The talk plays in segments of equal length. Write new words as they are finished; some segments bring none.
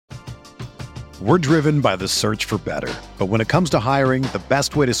We're driven by the search for better. But when it comes to hiring, the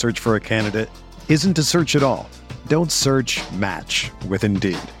best way to search for a candidate isn't to search at all. Don't search, match with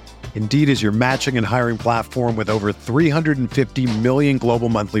Indeed. Indeed is your matching and hiring platform with over 350 million global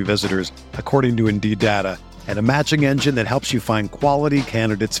monthly visitors, according to Indeed data, and a matching engine that helps you find quality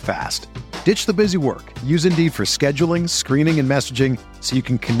candidates fast. Ditch the busy work. Use Indeed for scheduling, screening, and messaging so you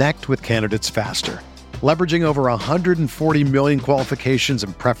can connect with candidates faster. Leveraging over 140 million qualifications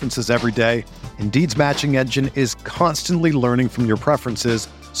and preferences every day, Indeed's matching engine is constantly learning from your preferences,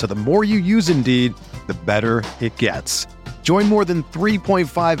 so the more you use Indeed, the better it gets. Join more than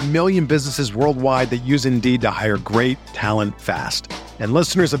 3.5 million businesses worldwide that use Indeed to hire great talent fast. And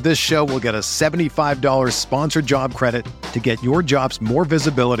listeners of this show will get a $75 sponsored job credit to get your jobs more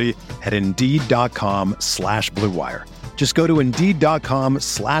visibility at Indeed.com/Blue Wire. Just go to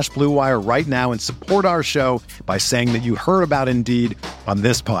Indeed.com/Blue Wire right now and support our show by saying that you heard about Indeed on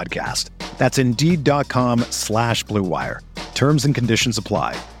this podcast. That's Indeed.com/Blue Wire. Terms and conditions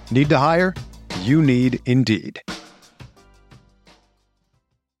apply. Need to hire? You need Indeed.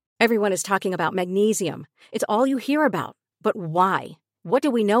 Everyone is talking about magnesium. It's all you hear about. But why? What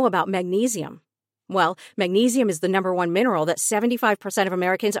do we know about magnesium? Well, magnesium is the number one mineral that 75% of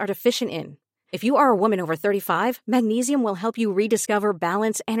Americans are deficient in. If you are a woman over 35, magnesium will help you rediscover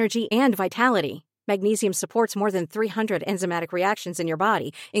balance, energy, and vitality. Magnesium supports more than 300 enzymatic reactions in your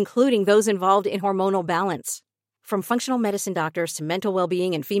body, including those involved in hormonal balance. From functional medicine doctors to mental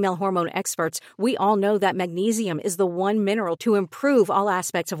well-being and female hormone experts, we all know that magnesium is the one mineral to improve all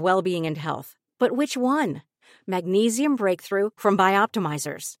aspects of well-being and health. But which one? Magnesium Breakthrough from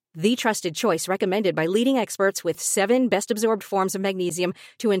Bioptimizers, the trusted choice recommended by leading experts with 7 best-absorbed forms of magnesium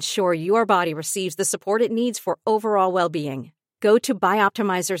to ensure your body receives the support it needs for overall well-being. Go to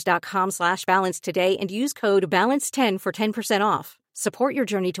bioptimizers.com/balance today and use code BALANCE10 for 10% off. Support your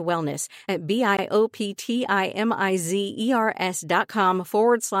journey to wellness at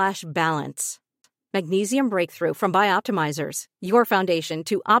bioptimizers.com/balance. Magnesium Breakthrough from Bioptimizers, your foundation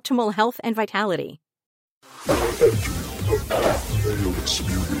to optimal health and vitality. Mayo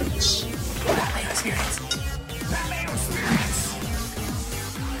Experience. Mayo Experience. Mayo Experience.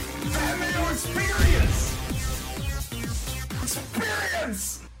 Mayo Experience.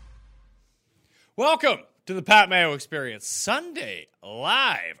 Experience. Welcome to the Pat Mayo Experience Sunday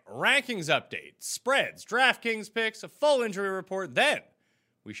live rankings update, spreads, DraftKings picks, a full injury report. Then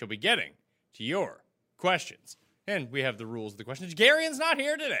we shall be getting to your questions. And we have the rules of the questions. Garian's not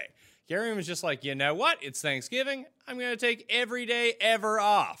here today. Garian was just like, you know what? It's Thanksgiving. I'm going to take every day ever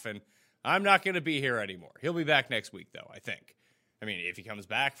off, and I'm not going to be here anymore. He'll be back next week, though, I think. I mean, if he comes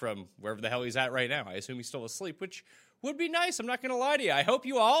back from wherever the hell he's at right now, I assume he's still asleep, which would be nice. I'm not going to lie to you. I hope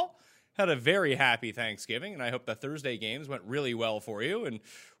you all had a very happy Thanksgiving, and I hope the Thursday games went really well for you, and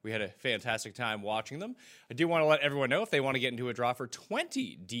we had a fantastic time watching them. I do want to let everyone know if they want to get into a draw for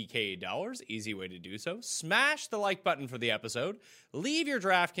 $20 DK dollars, easy way to do so. Smash the like button for the episode. Leave your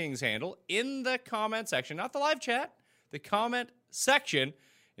DraftKings handle in the comment section, not the live chat, the comment section,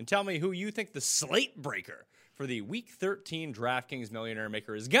 and tell me who you think the slate breaker for the Week 13 DraftKings Millionaire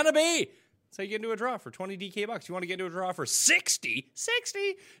Maker is going to be. So you get into a draw for 20 DK bucks. You want to get into a draw for 60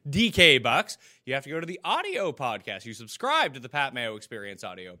 DK bucks. You have to go to the audio podcast. You subscribe to the Pat Mayo Experience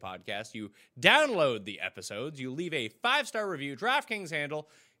audio podcast. You download the episodes. You leave a 5-star review, DraftKings handle,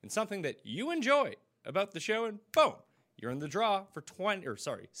 and something that you enjoy about the show, and boom, you're in the draw for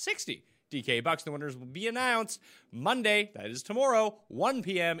 60 DK bucks. The winners will be announced Monday, that is tomorrow, 1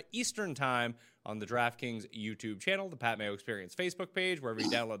 p.m. Eastern Time, on the DraftKings YouTube channel, the Pat Mayo Experience Facebook page, wherever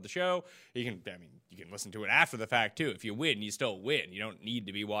you download the show. You can listen to it after the fact, too. If you win, you still win. You don't need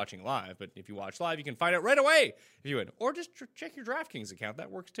to be watching live, but if you watch live, you can find out right away if you win. Or just check your DraftKings account.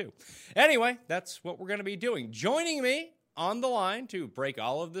 That works, too. Anyway, that's what we're going to be doing. Joining me on the line to break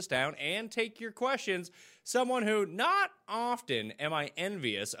all of this down and take your questions, someone who not often am I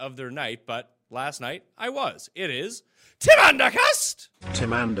envious of their night, but last night I was. It is Tim Andergust. Tim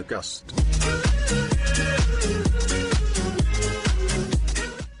Andergust.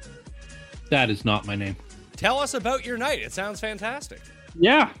 That is not my name. Tell us about your night. It sounds fantastic.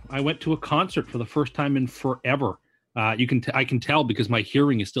 Yeah, I went to a concert for the first time in forever. I can tell because my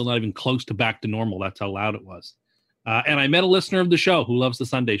hearing is still not even close to back to normal. That's how loud it was. And I met a listener of the show who loves the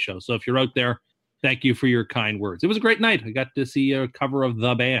Sunday show. So if you're out there, thank you for your kind words. It was a great night. I got to see a cover of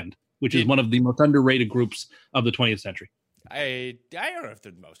The Band, which is one of the most underrated groups of the 20th century. I don't know if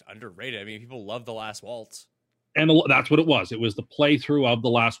they're the most underrated. I mean, people love The Last Waltz. And that's what it was. It was the playthrough of The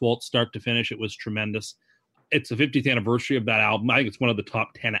Last Waltz, start to finish. It was tremendous. It's the 50th anniversary of that album. I think it's one of the top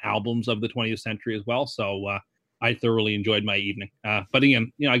 10 albums of the 20th century as well. So I thoroughly enjoyed my evening. But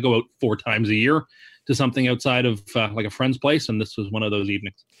again, I go out 4 times a year to something outside of like a friend's place, and this was one of those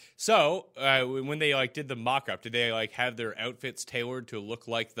evenings. So when they did the mock-up, did they have their outfits tailored to look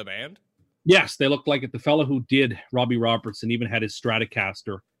like the band? Yes, they looked like it. The fellow who did Robbie Robertson even had his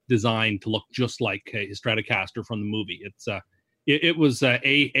Stratocaster designed to look just like his Stratocaster from the movie. It was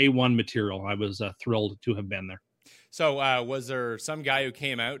A1 material. I was thrilled to have been there. So was there some guy who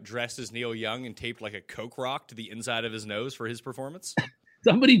came out dressed as Neil Young and taped a Coke rock to the inside of his nose for his performance?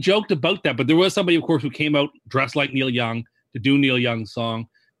 Somebody joked about that, but there was somebody, of course, who came out dressed like Neil Young to do Neil Young's song.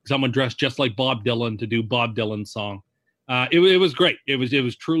 Someone dressed just like Bob Dylan to do Bob Dylan's song. It was great. It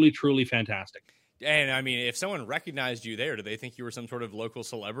was truly, truly fantastic. And I mean, if someone recognized you there, did they think you were some sort of local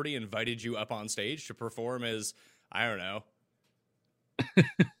celebrity, invited you up on stage to perform as, I don't know,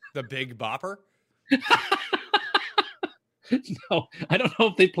 the Big Bopper? No, I don't know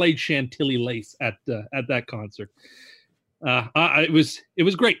if they played Chantilly Lace at that concert. It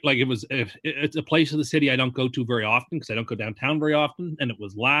was great. It's a place of the city I don't go to very often because I don't go downtown very often, and it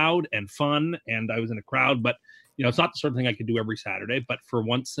was loud and fun, and I was in a crowd. But it's not the sort of thing I could do every Saturday. But for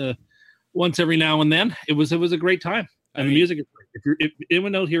once every now and then, it was a great time. And the music is great. If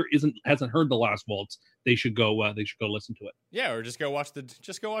anyone out here hasn't heard The Last Waltz, they should go listen to it. Yeah, or just go watch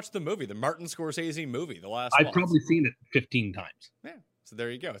the movie, the Martin Scorsese movie, The Last Waltz. I've probably seen it 15 times. Yeah, so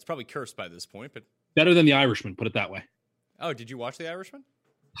there you go. It's probably cursed by this point, but better than The Irishman, put it that way. Oh, did you watch The Irishman?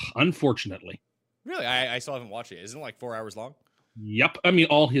 Unfortunately. Really? I still haven't watched it. Isn't it 4 hours long? Yep. I mean,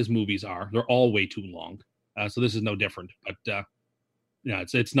 all his movies are. They're all way too long. So this is no different. But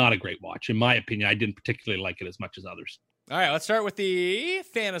it's not a great watch. In my opinion, I didn't particularly like it as much as others. All right, let's start with the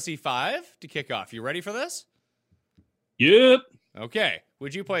Fantasy 5 to kick off. You ready for this? Yep. Okay.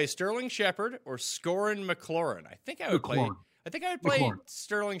 Would you play Sterling Shepard or Scorin McLaurin? I think I would play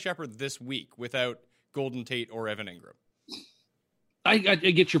Sterling Shepard this week without Golden Tate or Evan Ingram. I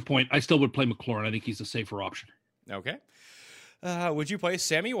get your point. I still would play McLaurin. I think he's a safer option. Okay. Would you play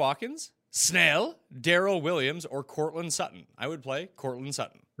Sammy Watkins, Snell, Darrell Williams, or Cortland Sutton? I would play Cortland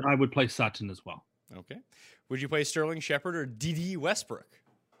Sutton. I would play Sutton as well. Okay. Would you play Sterling Shepard or D.D. Westbrook?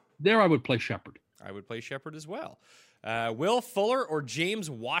 There I would play Shepard. I would play Shepard as well. Will Fuller or James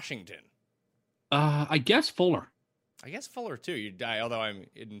Washington? I guess Fuller. I guess Fuller too. Although I'm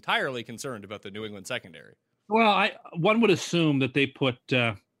entirely concerned about the New England secondary. Well, one would assume that they put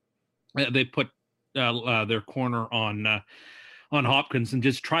their corner on Hopkins and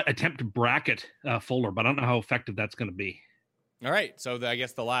just attempt to bracket Fuller, but I don't know how effective that's going to be. All right, so I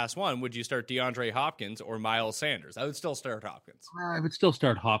guess the last one, would you start DeAndre Hopkins or Miles Sanders? I would still start Hopkins. I would still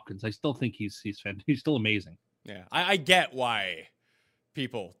start Hopkins. I still think he's still amazing. Yeah, I get why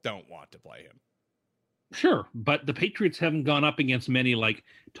people don't want to play him. Sure, but the Patriots haven't gone up against many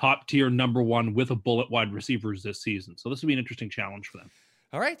top tier number one with a bullet wide receivers this season. So this will be an interesting challenge for them.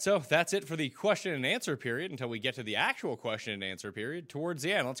 All right, so that's it for the question and answer period until we get to the actual question and answer period towards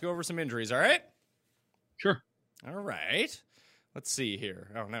the end. Let's go over some injuries, all right? Sure. All right. Let's see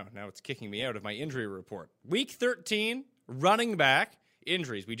here. Oh, no. Now it's kicking me out of my injury report. Week 13, running back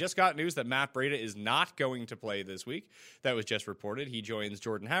injuries. We just got news that Matt Breida is not going to play this week. That was just reported. He joins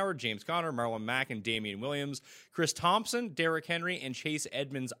Jordan Howard, James Conner, Marlon Mack, and Damian Williams. Chris Thompson, Derrick Henry, and Chase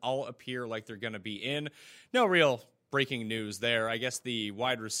Edmonds all appear like they're going to be in. No real breaking news there. I guess the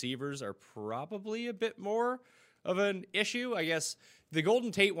wide receivers are probably a bit more of an issue. I guess the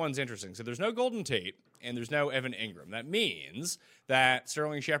Golden Tate one's interesting. So there's no Golden Tate and there's no Evan Ingram. That means that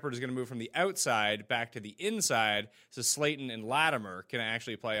Sterling Shepard is going to move from the outside back to the inside, so Slayton and Latimer can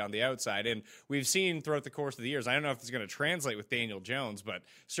actually play on the outside. And we've seen throughout the course of the years, I don't know if it's going to translate with Daniel Jones, but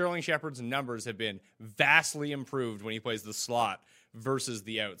Sterling Shepard's numbers have been vastly improved when he plays the slot versus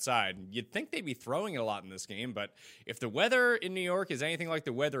the outside. You'd think they'd be throwing it a lot in this game, but if the weather in New York is anything like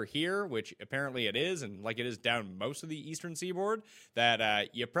the weather here, which apparently it is, and like it is down most of the eastern seaboard, that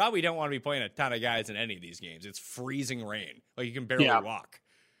you probably don't want to be playing a ton of guys in any of these games. It's freezing rain. You can barely walk.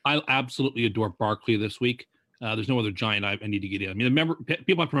 I absolutely adore Barkley this week. There's no other Giant I need to get in. I mean,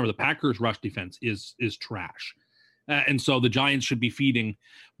 people have to remember the Packers' rush defense is trash. And so the Giants should be feeding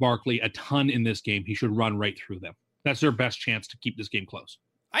Barkley a ton in this game. He should run right through them. That's their best chance to keep this game close.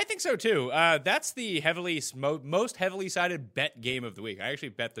 I think so, too. That's the most heavily sided bet game of the week. I actually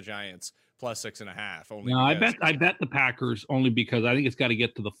bet the Giants plus 6.5. I bet the Packers only because I think it's got to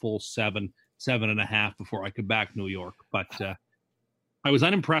get to the full 7.5 before I could back New York. But I was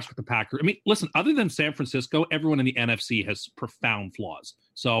unimpressed with the Packers. I mean, listen, other than San Francisco, everyone in the NFC has profound flaws.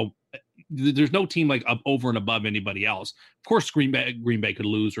 So there's no team over and above anybody else. Of course, Green Bay could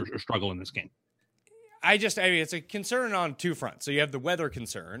lose or struggle in this game. I mean, it's a concern on two fronts. So you have the weather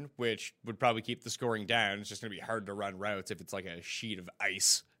concern, which would probably keep the scoring down. It's just going to be hard to run routes if it's like a sheet of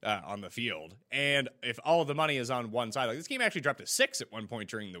ice on the field. And if all of the money is on one side, like this game actually dropped to 6 at one point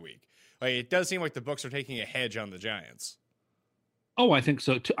during the week. Like it does seem like the books are taking a hedge on the Giants. Oh, I think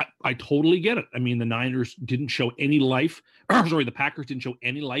so too. I totally get it. I mean, the Niners didn't show any life. The Packers didn't show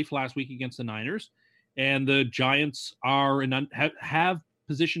any life last week against the Niners, and the Giants are have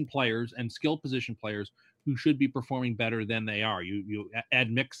position players and skilled position players who should be performing better than they are. You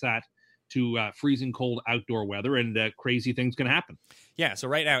mix that to freezing cold outdoor weather, and crazy things can happen. Yeah. So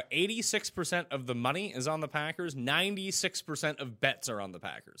right now, 86% of the money is on the Packers. 96% of bets are on the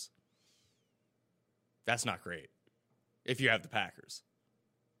Packers. That's not great if you have the Packers.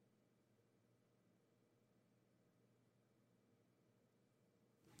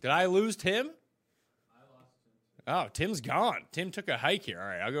 Did I lose Tim? I lost Tim. Oh, Tim's gone. Tim took a hike here. All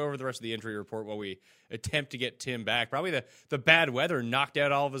right, I'll go over the rest of the injury report while we attempt to get Tim back. Probably the bad weather knocked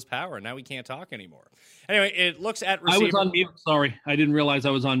out all of his power, and now we can't talk anymore. Anyway, it looks at receiver. I was on mute. Sorry. I didn't realize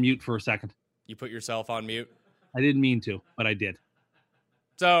I was on mute for a second. You put yourself on mute? I didn't mean to, but I did.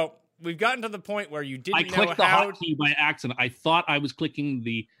 So we've gotten to the point where you didn't know how. I clicked the hotkey by accident. I thought I was clicking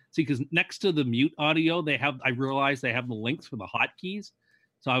because next to the mute audio, I realized they have the links for the hotkeys.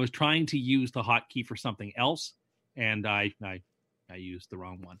 So I was trying to use the hotkey for something else, and I used the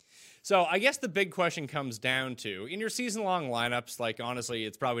wrong one. So I guess the big question comes down to, in your season-long lineups, like, honestly,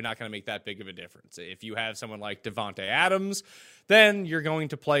 it's probably not going to make that big of a difference. If you have someone like Davante Adams, then you're going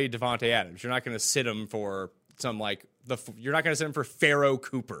to play Davante Adams. You're not going to sit him for you're not going to sit him for Pharaoh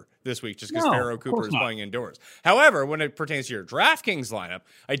Cooper this week just because Pharaoh Cooper is playing indoors. However, when it pertains to your DraftKings lineup,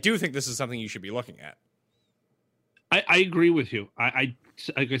 I do think this is something you should be looking at. I agree with you. I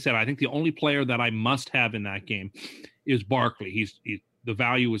like I said, I think the only player that I must have in that game is Barkley. The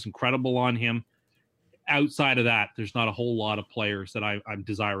value is incredible on him. Outside of that, there's not a whole lot of players that I'm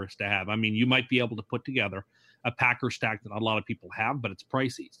desirous to have. I mean, you might be able to put together a Packer stack that not a lot of people have, but it's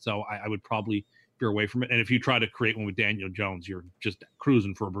pricey. So I would probably veer away from it. And if you try to create one with Daniel Jones, you're just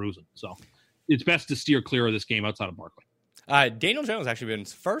cruising for a bruising. So it's best to steer clear of this game outside of Barkley. Daniel Jones actually been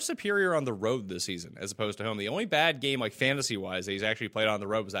far superior on the road this season as opposed to home. The only bad game, like fantasy-wise, that he's actually played on the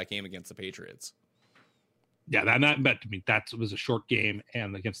road was that game against the Patriots. Yeah, that was a short game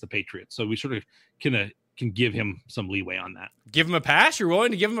and against the Patriots. So we sort of can give him some leeway on that. Give him a pass? You're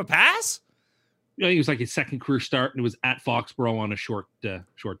willing to give him a pass? Yeah, he was like his second career start, and it was at Foxborough on a short day.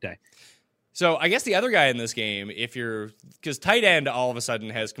 So I guess the other guy in this game, because tight end all of a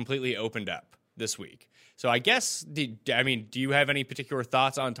sudden has completely opened up this week. So I guess, do you have any particular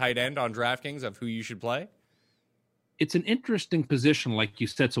thoughts on tight end on DraftKings of who you should play? It's an interesting position, like you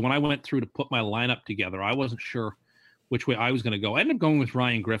said. So when I went through to put my lineup together, I wasn't sure which way I was going to go. I ended up going with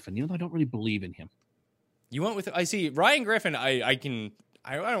Ryan Griffin. I don't really believe in him. You went with, I see, Ryan Griffin, I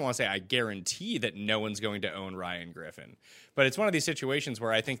don't want to say I guarantee that no one's going to own Ryan Griffin, but it's one of these situations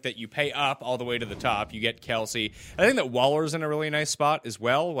where I think that you pay up all the way to the top. You get Kelsey. I think that Waller's in a really nice spot as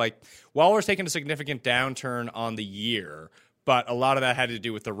well. Like, Waller's taken a significant downturn on the year, but a lot of that had to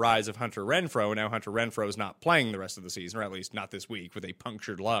do with the rise of Hunter Renfrow. And now Hunter Renfrow is not playing the rest of the season, or at least not this week, with a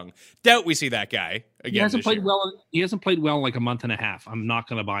punctured lung. Doubt we see that guy again. He hasn't played well in like a month and a half. I'm not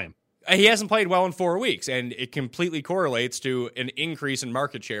going to buy him. He hasn't played well in 4 weeks, and it completely correlates to an increase in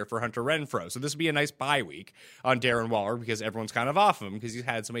market share for Hunter Renfrow. So this would be a nice bye week on Darren Waller because everyone's kind of off him because he's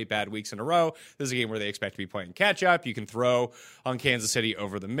had so many bad weeks in a row. This is a game where they expect to be playing catch-up. You can throw on Kansas City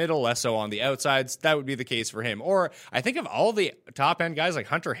over the middle, less so on the outsides. That would be the case for him. Or I think of all the top-end guys, like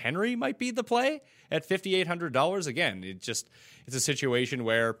Hunter Henry might be the play at $5,800. Again, it's a situation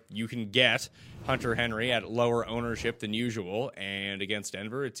where you can get Hunter Henry at lower ownership than usual, and against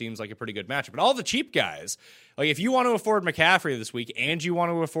Denver, it seems like a pretty good matchup. But all the cheap guys, like if you want to afford McCaffrey this week and you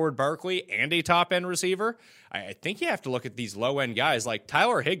want to afford Barkley and a top-end receiver, I think you have to look at these low-end guys like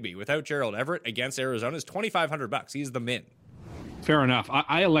Tyler Higbee without Gerald Everett against Arizona is $2,500. He's the min. Fair enough.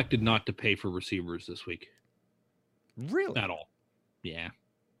 I elected not to pay for receivers this week. Really? At all. Yeah.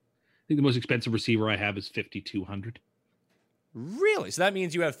 I think the most expensive receiver I have is $5,200. Really? So that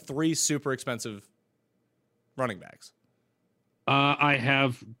means you have 3 super expensive running backs. I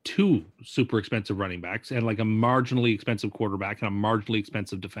have 2 super expensive running backs and like a marginally expensive quarterback and a marginally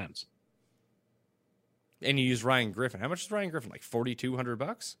expensive defense. And you use Ryan Griffin. How much is Ryan Griffin? Like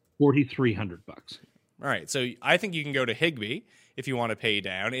 $4,200? $4,300. All right. So I think you can go to Higbee if you want to pay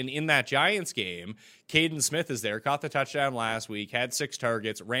down. And in that Giants game, Caden Smith is there, caught the touchdown last week, had 6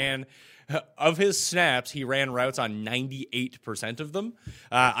 targets, of his snaps, he ran routes on 98% of them.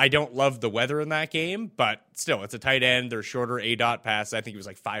 I don't love the weather in that game, but still, it's a tight end. They're shorter A-dot passes. I think he was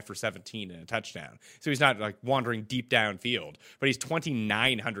like 5 for 17 in a touchdown. So he's not like wandering deep downfield, but he's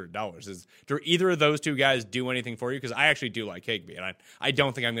 $2,900. Do either of those two guys do anything for you? Because I actually do like Higbee, and I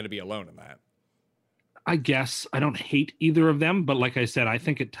don't think I'm going to be alone in that. I guess I don't hate either of them, but like I said, I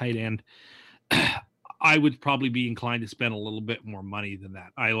think at tight end, I would probably be inclined to spend a little bit more money than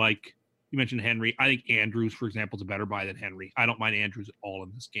that. You mentioned Henry. I think Andrews, for example, is a better buy than Henry. I don't mind Andrews at all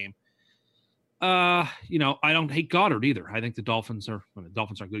in this game. I don't hate Goddard either. I think the Dolphins aren't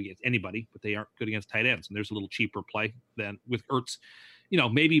good against anybody, but they aren't good against tight ends. And there's a little cheaper play than with Ertz.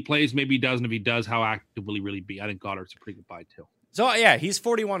 Maybe he plays, maybe he doesn't. If he does, how active will he really be? I think Goddard's a pretty good buy too. So, yeah, he's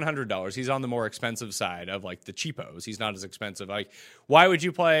 $4,100. He's on the more expensive side of, like, the cheapos. He's not as expensive. Like, why would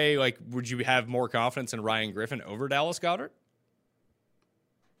you play, like, would you have more confidence in Ryan Griffin over Dallas Goedert?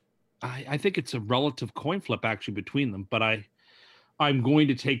 I think it's a relative coin flip, actually, between them. But I'm going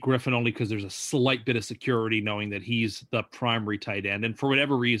to take Griffin only because there's a slight bit of security knowing that he's the primary tight end. And for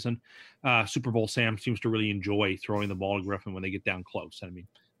whatever reason, Super Bowl Sam seems to really enjoy throwing the ball to Griffin when they get down close. I mean,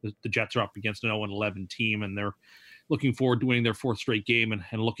 the Jets are up against an 0-11 team, and they're looking forward to winning their 4th straight game and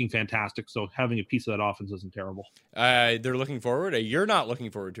looking fantastic. So having a piece of that offense isn't terrible. They're looking forward. You're not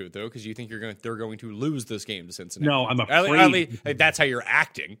looking forward to it, though, because you think they're going to lose this game to Cincinnati. No, I'm afraid. At least, that's how you're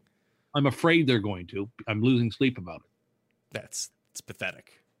acting. I'm afraid they're going to. I'm losing sleep about it. It's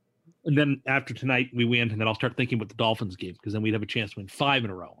pathetic. And then after tonight, we win, and then I'll start thinking about the Dolphins game because then we'd have a chance to win 5 in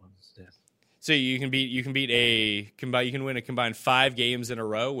a row. So you can win a combined 5 games in a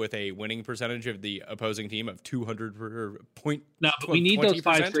row with a winning percentage of the opposing team of 200 per point. Now, but we need 20%. Those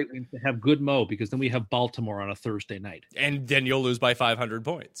 5 straight wins to have good Mo because then we have Baltimore on a Thursday night, and then you'll lose by 500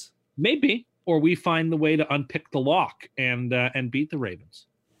 points. Maybe, or we find the way to unpick the lock and beat the Ravens.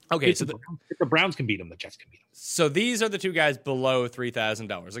 Okay, if the Browns can beat them, the Jets can beat them. So these are the two guys below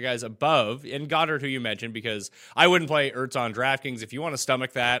 $3,000. The guys above, and Goddard, who you mentioned, because I wouldn't play Ertz on DraftKings. If you want to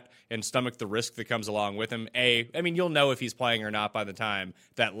stomach that and stomach the risk that comes along with him, you'll know if he's playing or not by the time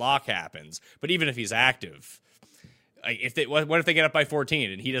that lock happens. But even if he's active, what if they get up by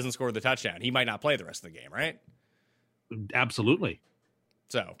 14 and he doesn't score the touchdown? He might not play the rest of the game, right? Absolutely.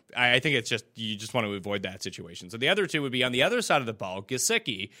 So I think it's you just want to avoid that situation. So the other two would be on the other side of the ball.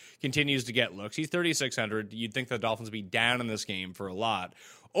 Gesicki continues to get looks. He's 3,600. You'd think the Dolphins would be down in this game for a lot.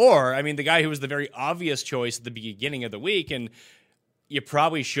 Or, the guy who was the very obvious choice at the beginning of the week, and you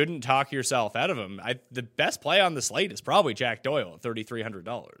probably shouldn't talk yourself out of him. The best play on the slate is probably Jack Doyle at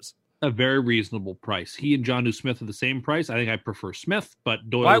 $3,300. A very reasonable price. He and Jonnu Smith are the same price. I think I prefer Smith, but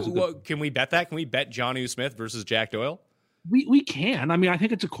Doyle. Can we bet that? Can we bet Jonnu Smith versus Jack Doyle? We can. I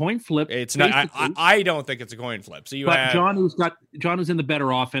think it's a coin flip. It's not. I don't think it's a coin flip. So Jonnu's in the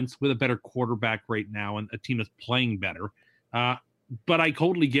better offense with a better quarterback right now, and a team that's playing better. But I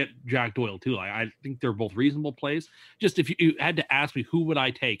totally get Jack Doyle too. I think they're both reasonable plays. Just if you had to ask me who would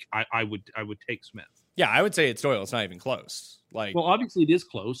I take, I would take Smith. Yeah, I would say it's Doyle. It's not even close. Well, obviously it is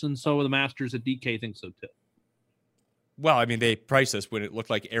close, and so the Masters at DK think so too. Well, they priced this when it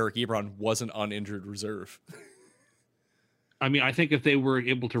looked like Eric Ebron wasn't on injured reserve. I think if they were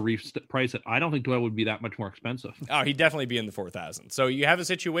able to reprice it, I don't think Doyle would be that much more expensive. Oh, he'd definitely be in the 4,000. So you have a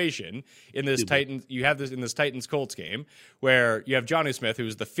situation in this Titans Colts game where you have Jonnu Smith,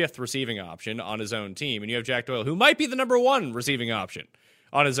 who's the 5th receiving option on his own team, and you have Jack Doyle, who might be the number 1 receiving option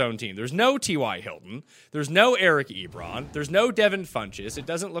on his own team. There's no T.Y. Hilton. There's no Eric Ebron. There's no Devin Funchess. It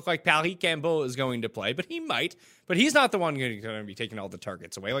doesn't look like Paris Campbell is going to play, but he might. But he's not the one going to be taking all the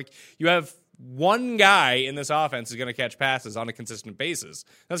targets away. You have one guy in this offense is going to catch passes on a consistent basis.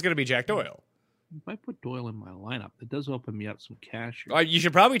 That's going to be Jack Doyle. If I put Doyle in my lineup, it does open me up some cash. You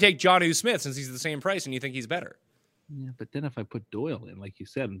should probably take Jonnu Smith since he's the same price and you think he's better. Yeah, but then if I put Doyle in, like you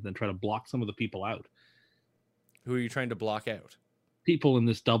said, and then try to block some of the people out. Who are you trying to block out? People in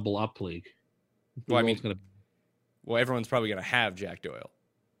this double up league. Well, everyone's probably going to have Jack Doyle.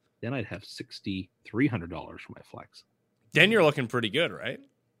 Then I'd have $6,300 for my flex. Then you're looking pretty good, right?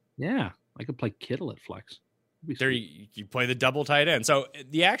 Yeah, I could play Kittle at flex. There you play the double tight end. So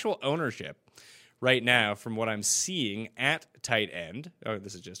the actual ownership right now, from what I'm seeing at tight end. Oh,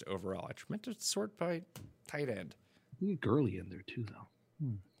 this is just overall. I meant to sort by tight end. You get Gurley in there too, though.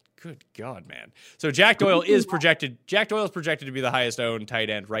 Good God, man. So Jack Doyle is projected to be the highest owned tight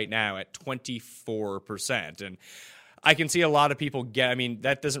end right now at 24%. And I can see a lot of people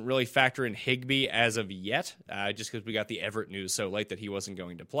that doesn't really factor in Higbee as of yet, just because we got the Everett news so late that he wasn't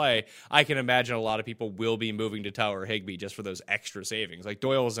going to play. I can imagine a lot of people will be moving to Tyler Higbee just for those extra savings. Like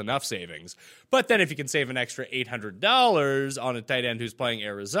Doyle is enough savings. But then if you can save an extra $800 on a tight end who's playing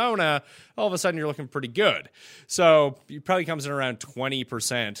Arizona, all of a sudden you're looking pretty good. So it probably comes in around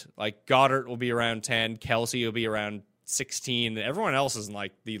 20%. Like Goddard will be around 10, Kelsey will be around 16. Everyone else is in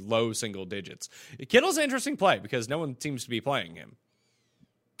like the low single digits. Kittle's an interesting play because no one seems to be playing him.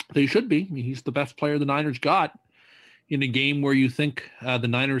 They should be. I mean, he's the best player the Niners got in a game where you think the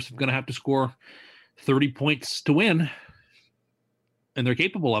Niners are going to have to score 30 points to win, and they're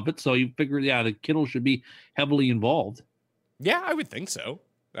capable of it. So you figure, the Kittle should be heavily involved. Yeah, I would think so.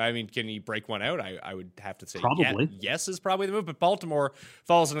 I mean, can he break one out? I would have to say probably. Yes is probably the move, but Baltimore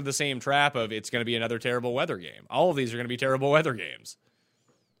falls into the same trap of it's going to be another terrible weather game. All of these are going to be terrible weather games.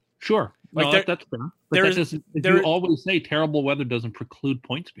 Sure. Like that's fair. But you always say terrible weather doesn't preclude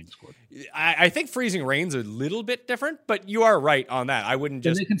points being scored. I think freezing rain's a little bit different, but you are right on that. I wouldn't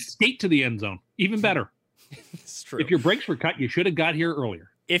just... And they can skate to the end zone. Even better. It's true. If your brakes were cut, you should have got here earlier.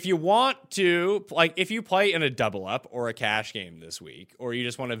 If you want to, like, if you play in a double up or a cash game this week, or you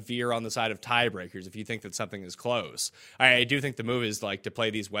just want to veer on the side of tiebreakers, if you think that something is close, I do think the move is like to play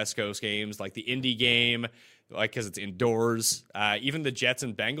these West Coast games, like the Indy game, like because it's indoors. Even the Jets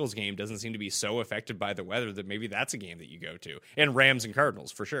and Bengals game doesn't seem to be so affected by the weather that maybe that's a game that you go to. And Rams and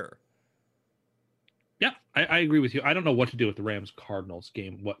Cardinals for sure. Yeah, I agree with you. I don't know what to do with the Rams-Cardinals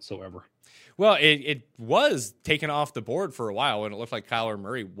game whatsoever. Well, it was taken off the board for a while, and it looked like Kyler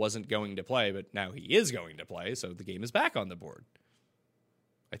Murray wasn't going to play, but now he is going to play, so the game is back on the board.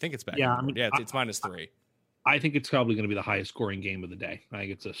 I think it's back on the board. It's -3. I think it's probably going to be the highest scoring game of the day. I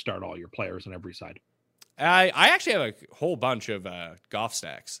think it's a start all your players on every side. I actually have a whole bunch of Goff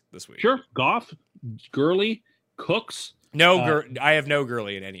stacks this week. Sure. Goff, Gurley, Cooks. I have no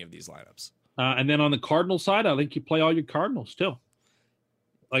Gurley in any of these lineups. And then on the Cardinals side, I think you play all your Cardinals too.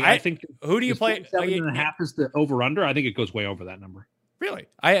 Like I think who do you play? 7.5 is the over/under. I think it goes way over that number. Really?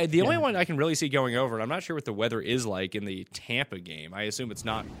 The only one I can really see going over, and I'm not sure what the weather is like in the Tampa game. I assume it's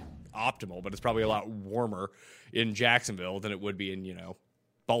not optimal, but it's probably a lot warmer in Jacksonville than it would be in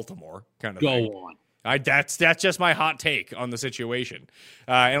Baltimore. Kind of thing. Go on. That's just my hot take on the situation.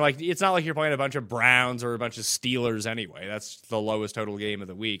 And like, it's not like you're playing a bunch of Browns or a bunch of Steelers anyway. That's the lowest total game of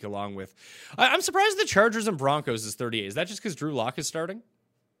the week, along with, I'm surprised the Chargers and Broncos is 38. Is that just because Drew Lock is starting?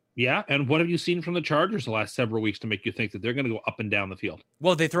 Yeah. And what have you seen from the Chargers the last several weeks to make you think that they're going to go up and down the field?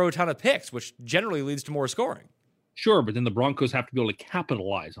 Well, they throw a ton of picks, which generally leads to more scoring. Sure. But then the Broncos have to be able to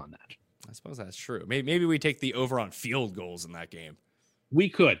capitalize on that. I suppose that's true. Maybe we take the over on field goals in that game. We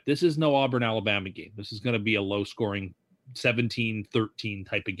could. This is no Auburn-Alabama game. This is going to be a low-scoring 17-13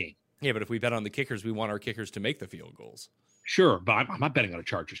 type of game. Yeah, but if we bet on the kickers, we want our kickers to make the field goals. Sure, but I'm not betting on a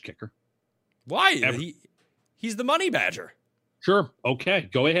Chargers kicker. Why? He's the money badger. Sure. Okay,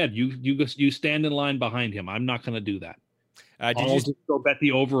 go ahead. You stand in line behind him. I'm not going to do that. I'll just go bet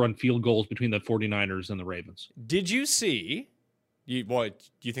the over on field goals between the 49ers and the Ravens. Did you see... Do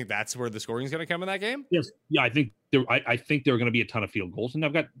you think that's where the scoring is going to come in that game? Yes. Yeah, I think there are going to be a ton of field goals,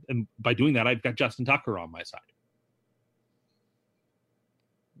 and by doing that, I've got Justin Tucker on my side.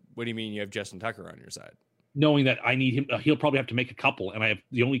 What do you mean you have Justin Tucker on your side? Knowing that I need him, he'll probably have to make a couple, and I have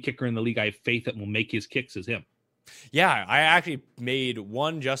the only kicker in the league I have faith that will make his kicks is him. Yeah, I actually made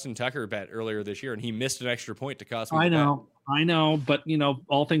one Justin Tucker bet earlier this year, and he missed an extra point to cost me. I know, but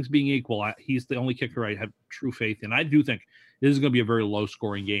all things being equal, he's the only kicker I have true faith in. I do think this is going to be a very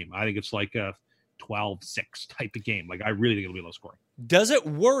low-scoring game. I think it's like a 12-6 type of game. Like, I really think it'll be low-scoring. Does it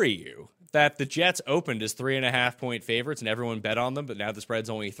worry you that the Jets opened as 3.5-point favorites and everyone bet on them, but now the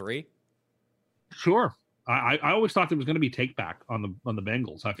spread's only 3? Sure. I always thought there was going to be take back on the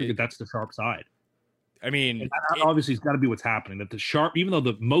Bengals. I figured that's the sharp side. I mean, obviously, it's got to be what's happening. That the sharp, even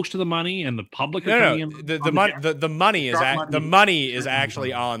though most of the money and the public, the money is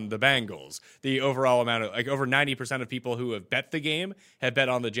actually on the Bengals. The overall amount of over 90% of people who have bet the game have bet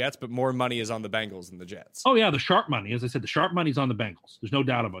on the Jets, but more money is on the Bengals than the Jets. Oh yeah, the sharp money. As I said, the sharp money's on the Bengals. There's no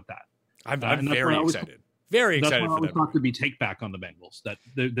doubt about that. I'm very excited. Very excited for them. That's why I thought there'd be take back on the Bengals. That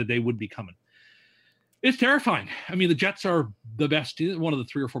they would be coming. It's terrifying. I mean, the Jets are the best team, one of the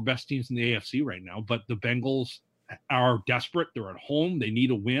 3 or 4 best teams in the AFC right now, but the Bengals are desperate. They're at home. They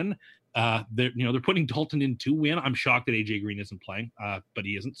need a win. They're putting Dalton in to win. I'm shocked that AJ Green isn't playing, but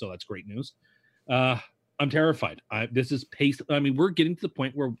he isn't, so that's great news. I'm terrified. This is pace. I mean, we're getting to the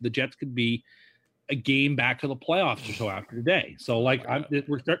point where the Jets could be a game back to the playoffs or so after today. So,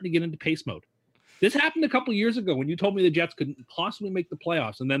 we're starting to get into pace mode. This happened a couple of years ago when you told me the Jets couldn't possibly make the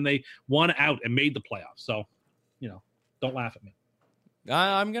playoffs, and then they won out and made the playoffs. So, Don't laugh at me.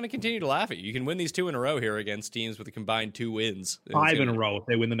 I'm going to continue to laugh at you. You can win these 2 in a row here against teams with a combined 2 wins. 5 in a row if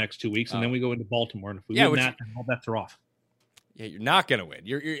they win the next 2 weeks, and then we go into Baltimore. And if we win that, then all bets are off. Yeah, you're not going to win.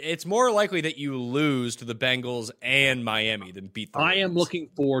 It's more likely that you lose to the Bengals and Miami than beat the Ravens. I am looking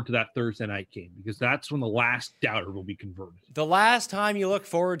forward to that Thursday night game because that's when the last doubter will be converted. The last time you looked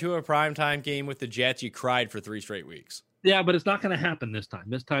forward to a primetime game with the Jets, you cried for 3 straight weeks. Yeah, but it's not going to happen this time.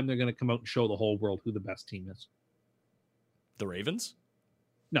 This time they're going to come out and show the whole world who the best team is. The Ravens?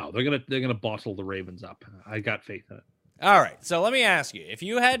 No, they're gonna bottle the Ravens up. I got faith in it. All right, so let me ask you: if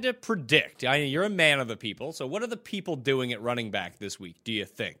you had to predict, you're a man of the people. So, what are the people doing at running back this week? Do you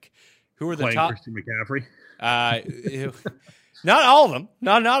think? Who are the playing top? Christian McCaffrey. Not all of them.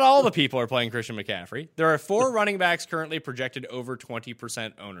 Not all the people are playing Christian McCaffrey. There are 4 running backs currently projected over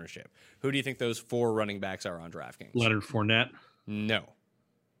 20% ownership. Who do you think those 4 running backs are on DraftKings? Leonard Fournette. No.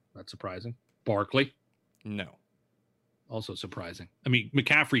 That's surprising. Barkley. No. Also surprising. I mean,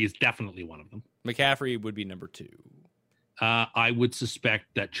 McCaffrey is definitely one of them. McCaffrey would be number 2. I would suspect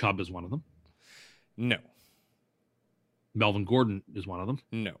that Chubb is one of them. No. Melvin Gordon is one of them.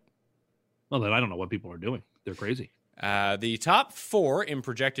 No. Well, then I don't know what people are doing. They're crazy. The top 4 in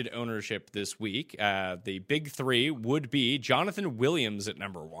projected ownership this week, the big 3 would be Jonathan Williams at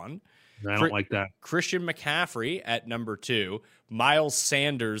number 1. I don't like that. Christian McCaffrey at number 2. Miles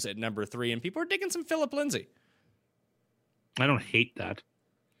Sanders at number 3. And people are digging some Phillip Lindsay. I don't hate that.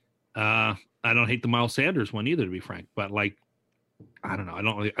 I don't hate the Miles Sanders one either, to be frank. But I don't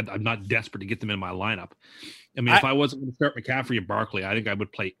know. I'm not desperate to get them in my lineup. I mean, if I wasn't going to start McCaffrey and Barkley, I think I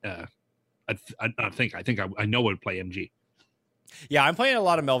would play. I know I would play MG. Yeah, I'm playing a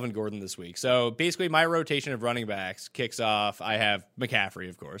lot of Melvin Gordon this week. So basically, my rotation of running backs kicks off. I have McCaffrey,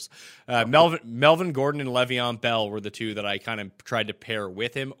 of course. Melvin Gordon and Le'Veon Bell were the 2 that I kind of tried to pair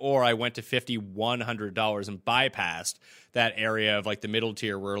with him, or I went to $5,100 and bypassed that area of the middle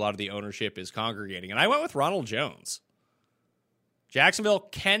tier where a lot of the ownership is congregating. And I went with Ronald Jones. Jacksonville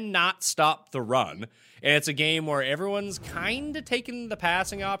cannot stop the run. And it's a game where everyone's kind of taking the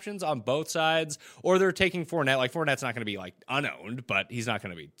passing options on both sides, or they're taking Fournette. Fournette's not going to be unowned, but he's not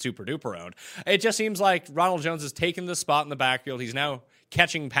going to be super duper owned. It just seems like Ronald Jones has taken the spot in the backfield. He's now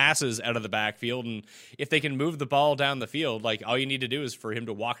catching passes out of the backfield. And if they can move the ball down the field, all you need to do is for him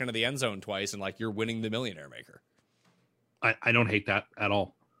to walk into the end zone twice and you're winning the Millionaire Maker. I don't hate that at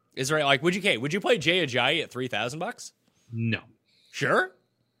all. Is there would you play Jay Ajayi at $3,000? No. Sure.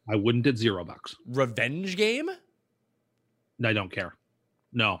 I wouldn't at $0. Revenge game? I don't care.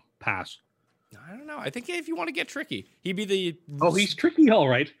 No, pass. I don't know. I think if you want to get tricky, he'd be the... Oh, he's tricky, all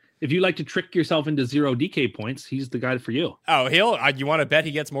right. If you like to trick yourself into 0 DK points, he's the guy for you. Oh, you want to bet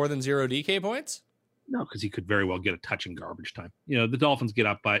he gets more than 0 DK points? No, because he could very well get a touch in garbage time. The Dolphins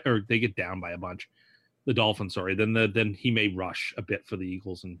they get down by a bunch. The Dolphins, sorry. Then he may rush a bit for the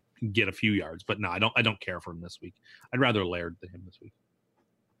Eagles and get a few yards. But no, I don't care for him this week. I'd rather Laird than him this week.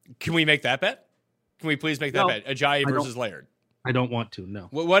 Can we make that bet? Can we please make that bet? Ajayi versus Laird. I don't want to, no.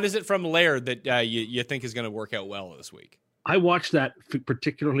 What is it from Laird that you think is going to work out well this week? I watched that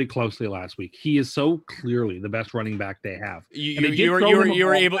particularly closely last week. He is so clearly the best running back they have. You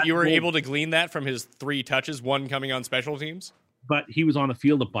were able to glean that from his 3 touches, 1 coming on special teams? But he was on the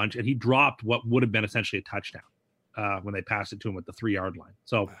field a bunch, and he dropped what would have been essentially a touchdown when they passed it to him at the 3-yard line.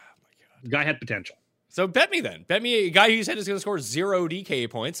 So the guy had potential. So bet me then. Bet me a guy who you said is going to score 0 DK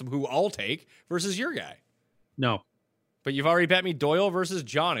points, who I'll take, versus your guy. No. But you've already bet me Doyle versus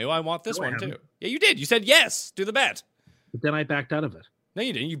Jonnu. I want this one too. Yeah, you did. You said yes. Do the bet. But then I backed out of it. No,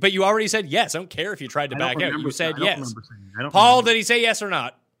 you didn't. But you already said yes. I don't care if you tried to back out. You said yes. Paul, did he say yes or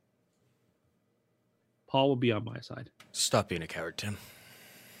not? Paul will be on my side. Stop being a coward, Tim.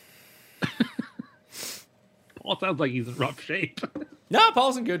 Paul sounds like he's in rough shape. No,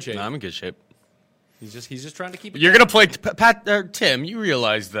 Paul's in good shape. No, I'm in good shape. He's just trying to keep it. You're gonna play Tim. You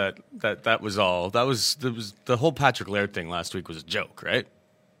realize that was all. That was the whole Patrick Laird thing last week was a joke, right?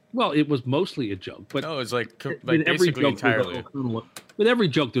 Well, it was mostly a joke, but no, it's basically entirely. With every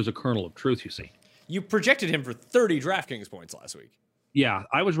joke, there's a kernel of truth. You see, you projected him for 30 DraftKings points last week. Yeah,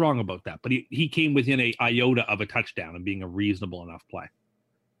 I was wrong about that, but he came within a iota of a touchdown and being a reasonable enough play.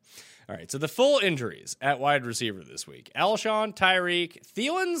 All right, so the full injuries at wide receiver this week. Alshon, Tyreek,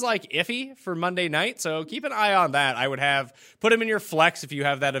 Thielen's iffy for Monday night, so keep an eye on that. I would put him in your flex if you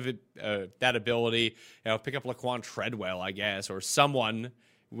have that ability. Pick up Laquan Treadwell, I guess, or someone,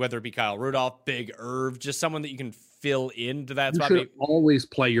 whether it be Kyle Rudolph, Big Irv, just someone that you can fill into that spot. You should always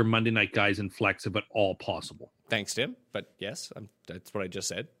play your Monday night guys in flex if at all possible. Thanks, Tim. But yes, that's what I just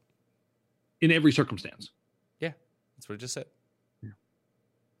said. In every circumstance. Yeah, that's what I just said. Yeah.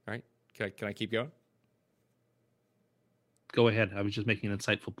 All right. Can I keep going? Go ahead. I was just making an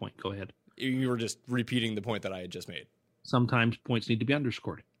insightful point. Go ahead. You were just repeating the point that I had just made. Sometimes points need to be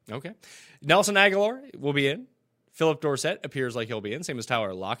underscored. Okay. Nelson Aguilar will be in. Philip Dorsett appears like he'll be in, same as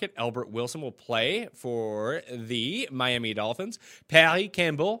Tyler Lockett. Albert Wilson will play for the Miami Dolphins. Paris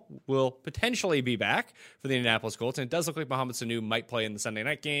Campbell will potentially be back for the Indianapolis Colts. And it does look like Mohamed Sanu might play in the Sunday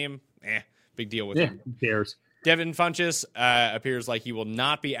night game. Big deal with him. Who cares? Devin Funchess appears like he will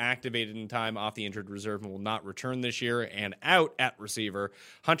not be activated in time off the injured reserve and will not return this year. And out at receiver,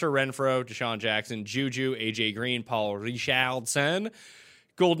 Hunter Renfrow, Deshaun Jackson, Juju, AJ Green, Paul Richardson,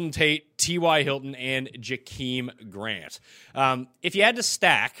 Golden Tate, T.Y. Hilton, and Jakeem Grant. If you had to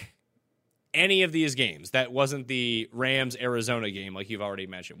stack any of these games that wasn't the Rams-Arizona game like you've already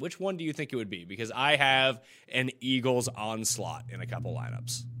mentioned, which one do you think it would be? Because I have an Eagles onslaught in a couple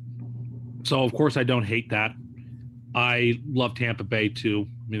lineups. So, of course, I don't hate that. I love Tampa Bay, too.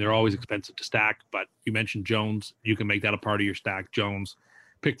 I mean, they're always expensive to stack, but you mentioned Jones. You can make that a part of your stack. Jones.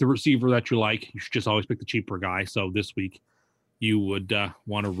 Pick the receiver that you like. You should just always pick the cheaper guy. So this week, you would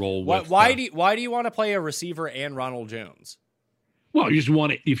want to roll with. Why do you want to play a receiver and Ronald Jones? Well, you just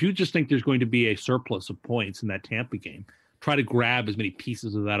want to. If you just think there's going to be a surplus of points in that Tampa game, try to grab as many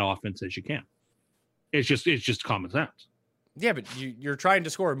pieces of that offense as you can. It's just common sense. Yeah, but you're trying to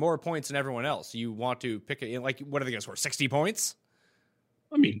score more points than everyone else. You want to pick it. Like, what are they going to score? 60 points?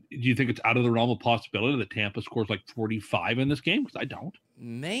 I mean, do you think it's out of the realm of possibility that Tampa scores like 45 in this game? Because I don't.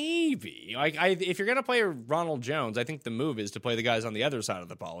 Maybe. If you're going to play Ronald Jones, I think the move is to play the guys on the other side of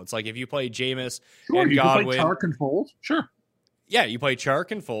the ball. It's like if you play Jameis and Godwin. Play Chark and Foles? Sure. Yeah, you play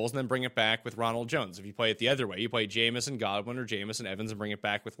Chark and Foles and then bring it back with Ronald Jones. If you play it the other way, you play Jameis and Godwin or Jameis and Evans and bring it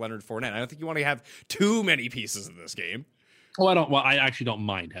back with Leonard Fournette. I don't think you want to have too many pieces in this game. Oh, I don't. Well, I actually don't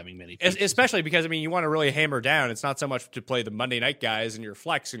mind having many pieces. Especially because, I mean, you want to really hammer down. It's not so much to play the Monday night guys in your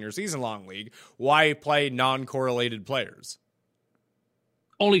flex in your season-long league. Why play non-correlated players?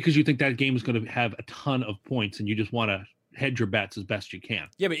 Only because you think that game is going to have a ton of points and you just want to hedge your bets as best you can.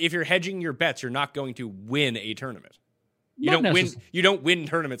 Yeah, but if you're hedging your bets, you're not going to win a tournament. You don't win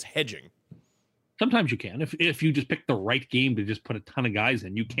tournaments hedging. Sometimes you can. If you just pick the right game to just put a ton of guys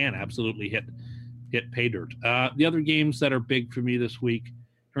in, you can absolutely hit pay dirt. The other games that are big for me this week,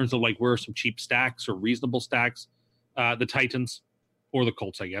 in terms of like where are some cheap stacks or reasonable stacks, the Titans or the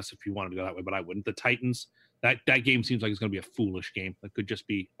Colts, I guess, if you wanted to go that way, but I wouldn't. The Titans, that game seems like it's going to be a foolish game. That could just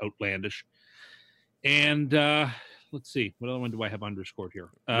be outlandish. And let's see, what other one do I have underscored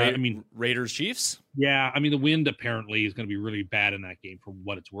here? Raiders Chiefs. Yeah, I mean the wind apparently is going to be really bad in that game for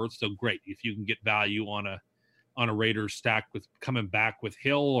what it's worth. So great if you can get value on a Raiders stack with coming back with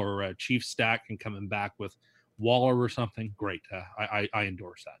Hill or a Chiefs stack and coming back with Waller or something. Great, I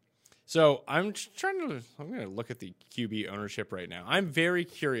endorse that. So I'm going to look at the QB ownership right now. I'm very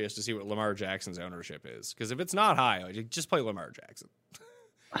curious to see what Lamar Jackson's ownership is because if it's not high, just play Lamar Jackson.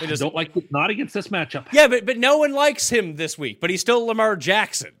 I don't like it, not against this matchup. Yeah, but no one likes him this week. But he's still Lamar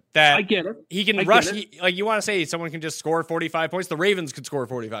Jackson. I get it. He can rush. Like you want to say, someone can just score 45 points. The Ravens could score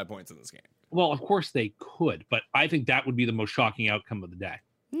 45 points in this game. Well, of course they could, but I think that would be the most shocking outcome of the day.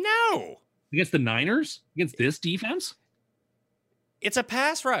 No, against the Niners, against this defense, it's a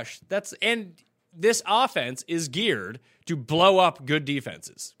pass rush. And this offense is geared to blow up good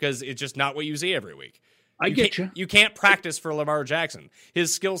defenses because it's just not what you see every week. I get you. You can't practice for Lamar Jackson.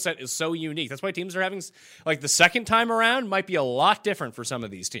 His skill set is so unique. That's why teams are having, like, the second time around might be a lot different for some of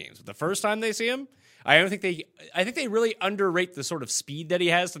these teams. But the first time they see him, I think they really underrate the sort of speed that he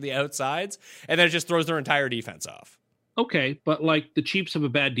has to the outsides, and then it just throws their entire defense off. Okay, but like the Chiefs have a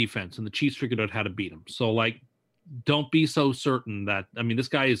bad defense, and the Chiefs figured out how to beat them. So like, don't be so certain that. I mean, this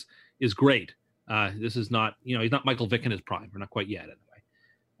guy is great. This is not, he's not Michael Vick in his prime. We're not quite yet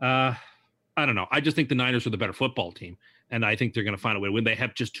anyway. I don't know. I just think the Niners are the better football team, and I think they're going to find a way to win. They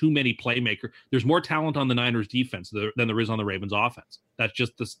have just too many playmakers. There's more talent on the Niners defense than there is on the Ravens offense. That's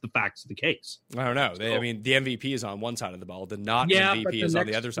just the facts of the case. I don't know. The MVP is on one side of the ball. The not MVP is on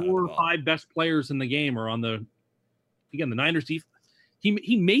the other side of the ball. 4 or 5 best players in the game are on the Niners defense.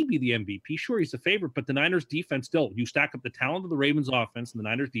 He may be the MVP. Sure, he's a favorite, but the Niners defense still, you stack up the talent of the Ravens offense and the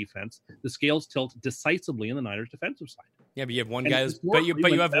Niners defense, the scales tilt decisively in the Niners defensive side. Yeah, but you have one guy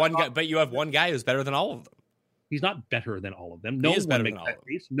you have one guy who's better than all of them. He's not better than all of them. No one would make that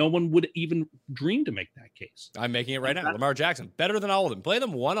case. No one would even dream to make that case. I'm making it right now. Lamar Jackson, better than all of them. Play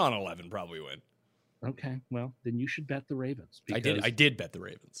them 1 on 11, probably win. Okay, well, then you should bet the Ravens. I did bet the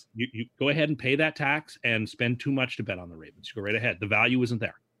Ravens. You go ahead and pay that tax and spend too much to bet on the Ravens. You go right ahead. The value isn't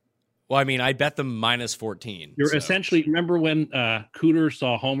there. Well, I mean, I bet them -14. You're essentially, remember when Cooter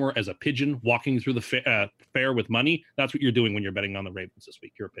saw Homer as a pigeon walking through the fair with money? That's what you're doing when you're betting on the Ravens this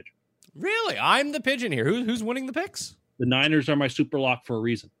week. You're a pigeon. Really? I'm the pigeon here. Who's winning the picks? The Niners are my super lock for a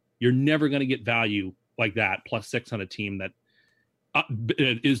reason. You're never going to get value like that +6 on a team that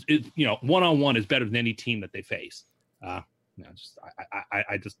is one-on-one is better than any team that they face. I'm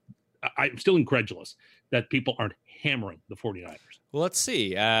still incredulous that people aren't hammering the 49ers. Well, let's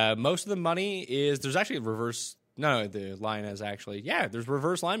see. Most of the money is there's actually a reverse. No, the line has actually. Yeah, there's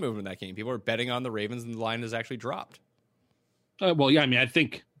reverse line movement in that game. People are betting on the Ravens, and the line has actually dropped. I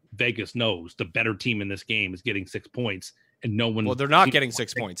think Vegas knows the better team in this game is getting 6 points, and no one. Well, they're not getting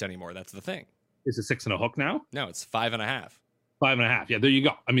 6 points anymore. That's the thing. Is it 6 and a hook now? No, it's 5.5. 5.5. Yeah, there you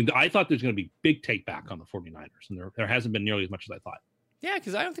go. I mean, I thought there's going to be big take back on the 49ers, and there hasn't been nearly as much as I thought. Yeah,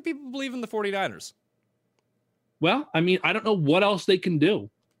 because I don't think people believe in the 49ers. Well, I mean, I don't know what else they can do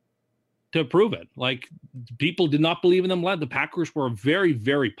to prove it. Like, people did not believe in them. The Packers were a very,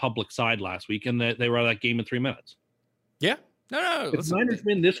 very public side last week, and they were out of that game in 3 minutes. Yeah. No. If the Niners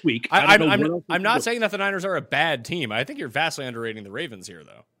win this week, I'm not saying that the Niners are a bad team. I think you're vastly underrating the Ravens here,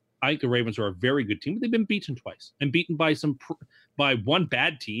 though. I think the Ravens are a very good team, but they've been beaten twice and beaten by by one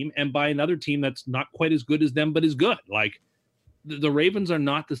bad team and by another team that's not quite as good as them, but is good. Like, the Ravens are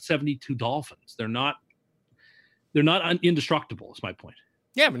not the 72 Dolphins. They're not indestructible, is my point.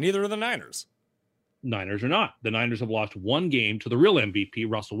 Yeah, but neither are the Niners. Niners are not. The Niners have lost one game to the real MVP,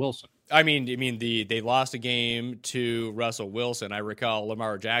 Russell Wilson. I mean, they lost a game to Russell Wilson. I recall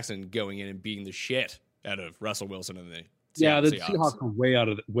Lamar Jackson going in and beating the shit out of Russell Wilson in the Seahawks were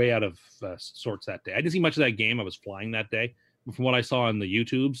way out of sorts that day. I didn't see much of that game. I was flying that day. From what I saw on the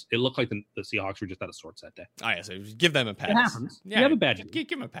YouTubes, it looked like the Seahawks were just out of sorts that day. So give them a pass. It happens. Yeah, you have a bad give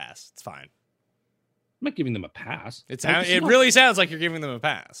them a pass. It's fine. I'm not giving them a pass. It really sounds like you're giving them a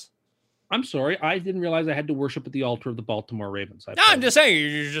pass. I'm sorry. I didn't realize I had to worship at the altar of the Baltimore Ravens. I'm just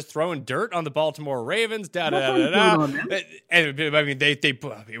saying, you're just throwing dirt on the Baltimore Ravens. And I mean,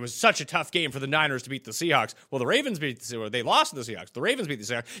 it was such a tough game for the Niners to beat the Seahawks. Well, the Ravens they lost to the Seahawks. The Ravens beat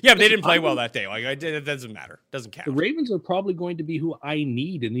the Seahawks. Yeah, but they didn't play well that day. Like, it doesn't matter. It doesn't count. The Ravens are probably going to be who I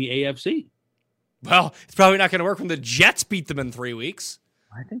need in the AFC. Well, it's probably not going to work when the Jets beat them in 3 weeks.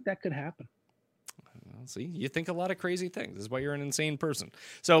 I think that could happen. See, you think a lot of crazy things. This is why you're an insane person.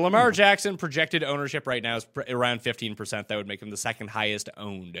 So Lamar Jackson projected ownership right now is around 15%. That would make him the second highest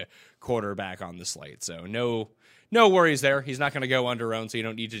owned quarterback on the slate. So no worries there. He's not going to go under-owned, so you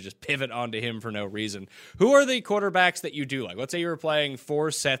don't need to just pivot onto him for no reason. Who are the quarterbacks that you do like? Let's say you were playing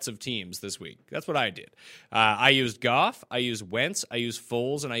 4 sets of teams this week. That's what I did. I used Goff, I used Wentz, I used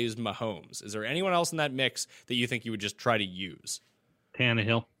Foles, and I used Mahomes. Is there anyone else in that mix that you think you would just try to use?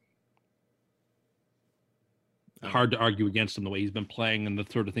 Tannehill. Hard to argue against him the way he's been playing and the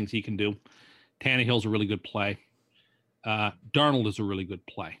sort of things he can do. Tannehill's a really good play. Darnold is a really good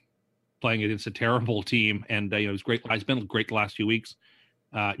play. Playing against a terrible team, and he's great. He's been great the last few weeks.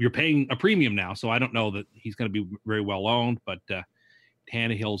 You're paying a premium now, so I don't know that he's going to be very well owned, but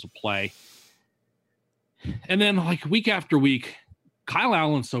Tannehill's a play. And then, like, week after week, Kyle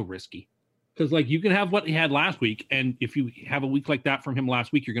Allen's so risky because, like, you can have what he had last week, and if you have a week like that from him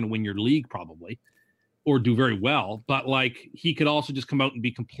last week, you're going to win your league probably. Or do very well, but like he could also just come out and be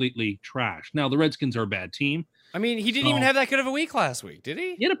completely trash. Now the Redskins are a bad team. I mean, he didn't even have that good of a week last week, did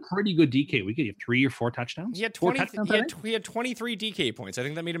he? He had a pretty good DK week. He had 3 or 4 touchdowns. He had 23 DK points. I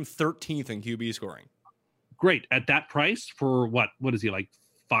think that made him 13th in QB scoring. Great at that price for what is he like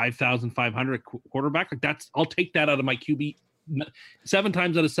 5,500 quarterback? Like I'll take that out of my QB 7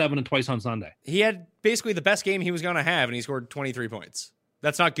 times out of 7 and twice on Sunday. He had basically the best game he was going to have, and he scored 23 points.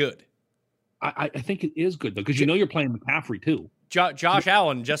 That's not good. I think it is good, though, because you're playing McCaffrey, too. Josh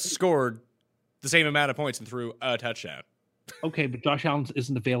Allen just scored the same amount of points and threw a touchdown. Okay, but Josh Allen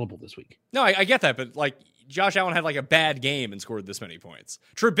isn't available this week. No, I get that, but like Josh Allen had like a bad game and scored this many points.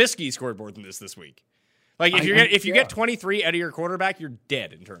 Trubisky scored more than this week. Like if you get 23 out of your quarterback, you're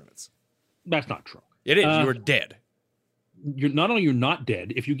dead in tournaments. That's not true. It is. You're dead. You're not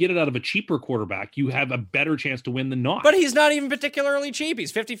dead. If you get it out of a cheaper quarterback, you have a better chance to win than not. But he's not even particularly cheap.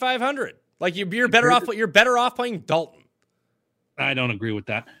 He's 5,500. Like you're better off. You're better off playing Dalton. I don't agree with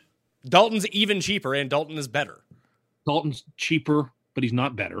that. Dalton's even cheaper, and Dalton is better. Dalton's cheaper, but he's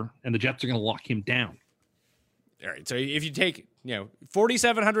not better, and the Jets are going to lock him down. All right. So if you take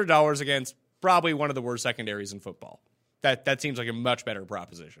 $4,700 against probably one of the worst secondaries in football, that seems like a much better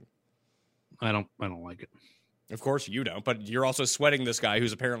proposition. I don't like it. Of course you don't, but you're also sweating this guy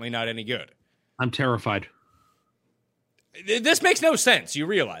who's apparently not any good. I'm terrified. This makes no sense. You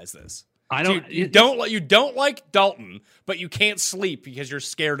realize this. I don't. You don't like Dalton, but you can't sleep because you're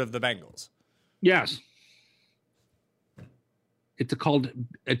scared of the Bengals. Yes. It's called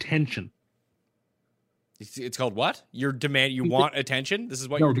attention. It's called what? You want attention? This is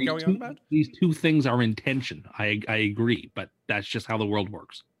what you're going on about? These two things are intention. I agree, but that's just how the world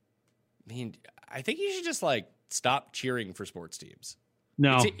works. I mean, I think you should just stop cheering for sports teams.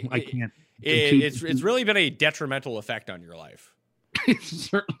 No, I can't. It's really been a detrimental effect on your life. It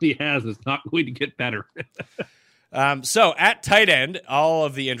certainly has. It's not going to get better. So at tight end, all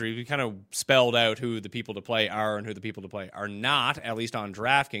of the injuries, we kind of spelled out who the people to play are and who the people to play are not, at least on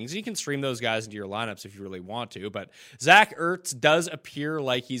DraftKings. You can stream those guys into your lineups if you really want to, but Zach Ertz does appear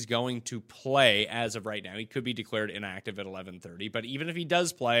like he's going to play as of right now. He could be declared inactive at 11:30, but even if he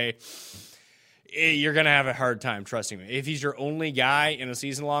does play, you're going to have a hard time trusting him. If he's your only guy in a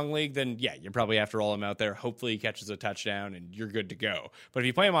season-long league, then yeah, you probably have to roll him out there. Hopefully he catches a touchdown and you're good to go. But if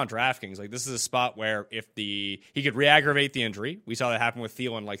you play him on DraftKings, this is a spot where he could re-aggravate the injury. We saw that happen with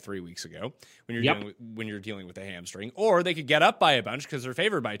Thielen 3 weeks ago when you're dealing with a hamstring. Or they could get up by a bunch because they're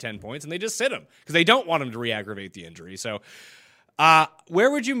favored by 10 points and they just sit him because they don't want him to re-aggravate the injury. So where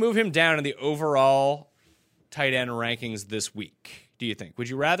would you move him down in the overall tight end rankings this week, do you think? Would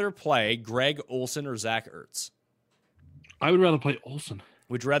you rather play Greg Olsen or Zach Ertz? I would rather play Olsen.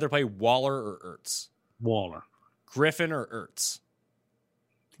 Would you rather play Waller or Ertz? Waller. Griffin or Ertz?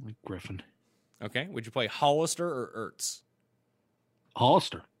 Griffin. Okay. Would you play Hollister or Ertz?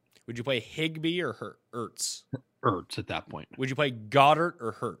 Hollister. Would you play Higbee or Ertz? Ertz at that point. Would you play Goddard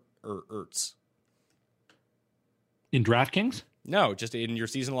or Ertz? In DraftKings? No, just in your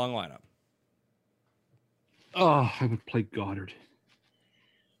season-long lineup. Oh, I would play Goddard.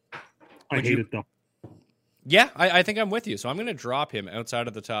 I hate it, though. Yeah, I think I'm with you. So I'm going to drop him outside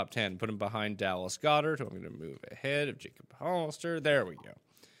of the top 10, put him behind Dallas Goedert, who I'm going to move ahead of Jacob Hollister. There we go.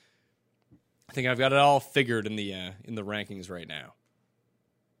 I think I've got it all figured in the rankings right now.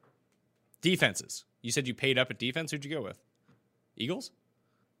 Defenses. You said you paid up at defense. Who'd you go with? Eagles?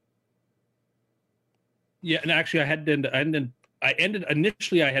 Yeah, and actually, I had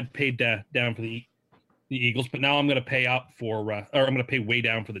paid down for the Eagles, but now I'm going to pay up for, or I'm going to pay way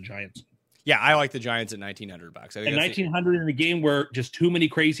down for the Giants. Yeah, I like the Giants at $1,900. And $1,900 in a game where just too many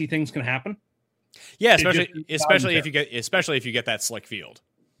crazy things can happen. Yeah, especially if you get that slick field.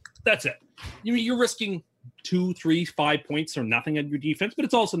 That's it. You're risking 2, 3, 5 points or nothing on your defense, but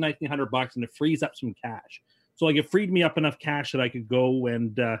it's also $1,900 and it frees up some cash. So it freed me up enough cash that I could go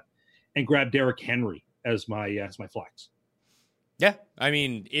and grab Derrick Henry as my flex. Yeah, I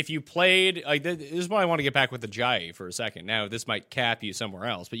mean, if you played, this is why I want to get back with Ajayi for a second. Now, this might cap you somewhere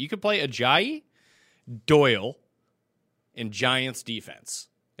else, but you could play Ajayi, Doyle, and Giants defense,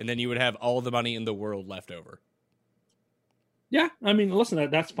 and then you would have all the money in the world left over. Yeah, I mean, listen,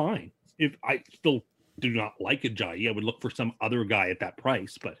 that's fine. If I still do not like Ajayi, I would look for some other guy at that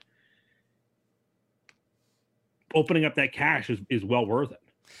price, but opening up that cash is well worth it.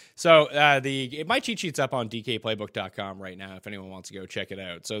 So my cheat sheet's up on DKPlaybook.com right now if anyone wants to go check it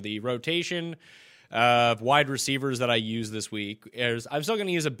out. So the rotation of wide receivers that I use this week is I'm still going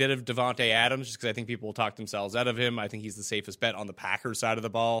to use a bit of Devontae Adams just because I think people will talk themselves out of him. I think he's the safest bet on the Packers side of the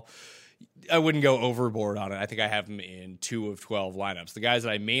ball. I wouldn't go overboard on it. I think I have him in 2 of 12 lineups. The guys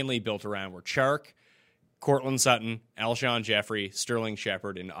that I mainly built around were Chark, Cortland Sutton, Alshon Jeffrey, Sterling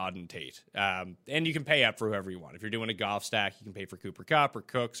Shepard, and Auden Tate. And you can pay up for whoever you want. If you're doing a golf stack, you can pay for Cooper Kupp or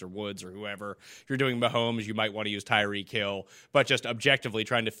Cooks or Woods or whoever. If you're doing Mahomes, you might want to use Tyreek Hill. But just objectively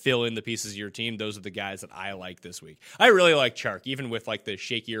trying to fill in the pieces of your team, those are the guys that I like this week. I really like Chark, even with the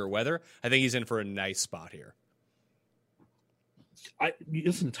shakier weather. I think he's in for a nice spot here.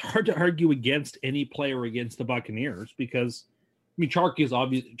 Listen, it's hard to argue against any player against the Buccaneers because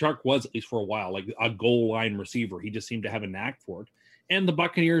Chark was, at least for a while, a goal line receiver. He just seemed to have a knack for it. And the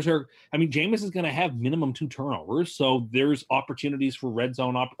Buccaneers Jameis is going to have minimum 2 turnovers, so there's opportunities for red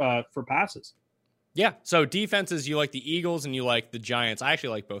zone for passes. Yeah, so defenses, you like the Eagles and you like the Giants. I actually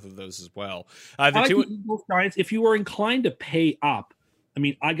like both of those as well. I like the Eagles, Giants. If you were inclined to pay up,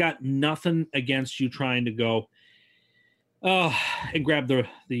 I got nothing against you trying to go and grab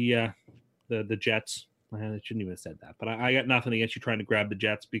the Jets. I shouldn't even have said that, but I got nothing against you trying to grab the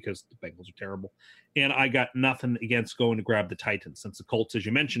Jets because the Bengals are terrible. And I got nothing against going to grab the Titans since the Colts, as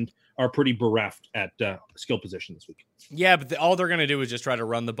you mentioned, are pretty bereft at skill position this week. Yeah, but all they're going to do is just try to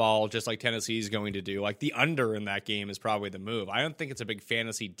run the ball just like Tennessee is going to do. The under in that game is probably the move. I don't think it's a big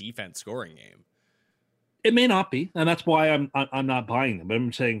fantasy defense scoring game. It may not be, and that's why I'm not buying them. But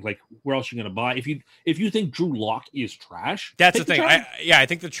I'm saying, where else are you going to buy? If you think Drew Lock is trash, that's the thing. I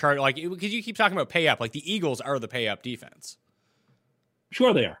think the chart, because you keep talking about pay up, the Eagles are the pay up defense.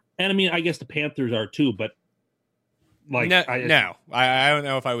 Sure, they are, and I guess the Panthers are too. But Like, no, I don't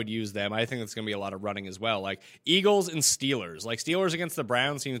know if I would use them. I think it's going to be a lot of running as well. Like Eagles and Steelers. Like Steelers against the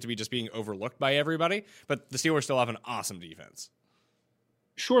Browns seems to be just being overlooked by everybody, but the Steelers still have an awesome defense.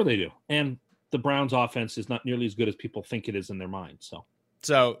 Sure they do. And the Browns offense is not nearly as good as people think it is in their mind.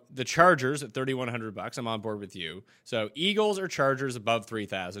 So the Chargers at $3,100, I'm on board with you. So Eagles or Chargers above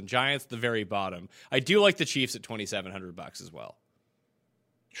 3,000, Giants at the very bottom. I do like the Chiefs at $2,700 as well.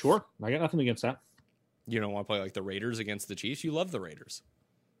 Sure. I got nothing against that. You don't want to play like the Raiders against the Chiefs? You love the Raiders.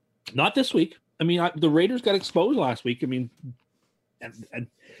 Not this week. I mean, the Raiders got exposed last week. I mean, and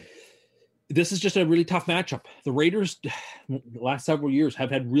this is just a really tough matchup. The Raiders, the last several years, have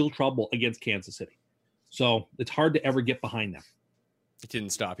had real trouble against Kansas City. So it's hard to ever get behind them. It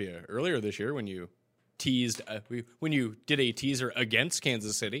didn't stop you earlier this year when you teased, when you did a teaser against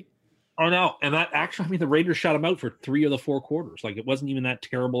Kansas City. Oh, no. And that actually, I mean, the Raiders shut them out for 3 of the 4 quarters. Like, it wasn't even that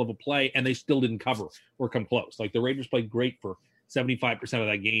terrible of a play, and they still didn't cover or come close. Like, the Raiders played great for 75% of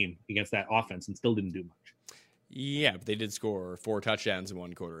that game against that offense and still didn't do much. Yeah, but they did score 4 touchdowns in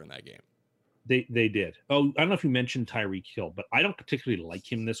 1 quarter in that game. They did. Oh, I don't know if you mentioned Tyreek Hill, but I don't particularly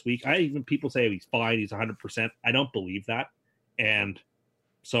like him this week. People say he's fine, he's 100%. I don't believe that. And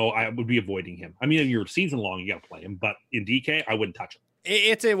so I would be avoiding him. I mean, in your season long, you got to play him, but in DK, I wouldn't touch him.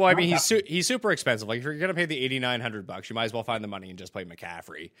 I mean, he's super expensive. Like, if you're going to pay the $8,900, you might as well find the money and just play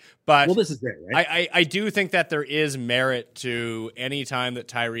McCaffrey. But well, this is it, right? I do think that there is merit to any time that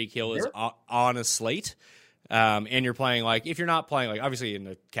Tyreek Hill is on a slate. And you're playing, like, if you're not playing, like, obviously in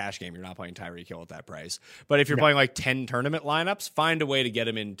the cash game, you're not playing Tyreek Hill at that price. But if you're playing like 10 tournament lineups, find a way to get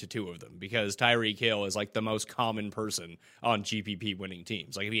him into 2 of them, because Tyreek Hill is like the most common person on GPP winning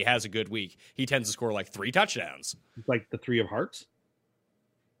teams. Like, if he has a good week, he tends to score like 3 touchdowns. It's like the 3 of hearts.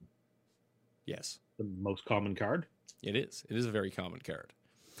 Yes. The most common card. It is. It is a very common card.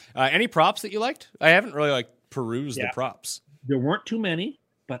 Any props that you liked? I haven't really perused the props. There weren't too many,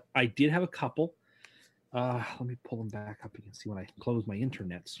 but I did have a couple. Let me pull them back up. You can see when I closed my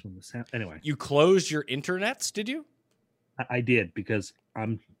internets from the sound. Anyway, you closed your internets, did you? I did, because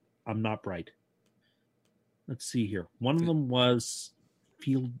I'm not bright. Let's see here. One of them was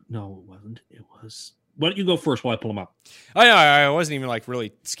Field. No, it wasn't. It was. Why don't you go first while I pull them up? I wasn't even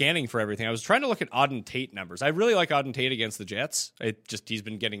really scanning for everything. I was trying to look at Auden Tate numbers. I really like Auden Tate against the Jets. He's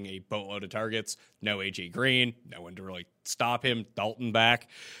been getting a boatload of targets. No AJ Green. No one to really stop him. Dalton back.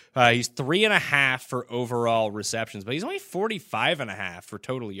 He's 3.5 for overall receptions, but he's only 45.5 for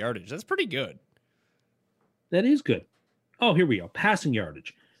total yardage. That's pretty good. That is good. Oh, here we go. Passing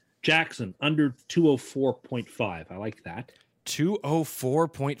yardage. Jackson under 204.5. I like that.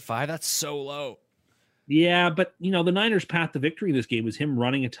 204.5. That's so low. Yeah, but, the Niners' path to victory in this game was him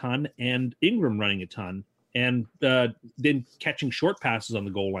running a ton and Ingram running a ton and then catching short passes on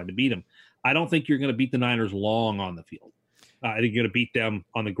the goal line to beat him. I don't think you're going to beat the Niners long on the field. I think you're going to beat them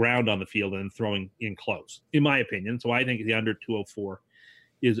on the ground on the field and throwing in close, in my opinion. So I think the under 204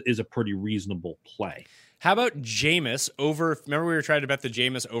 is a pretty reasonable play. How about Jameis over? Remember we were trying to bet the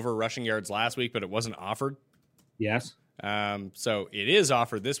Jameis over rushing yards last week, but it wasn't offered? Yes. So it is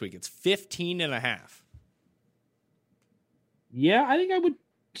offered this week. It's 15.5. Yeah, I think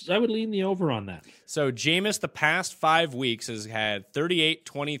I would lean the over on that. So Jameis, the past 5 weeks, has had 38,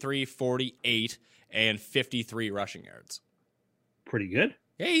 23, 48, and 53 rushing yards. Pretty good.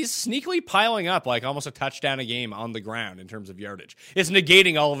 Yeah, he's sneakily piling up like almost a touchdown a game on the ground in terms of yardage. It's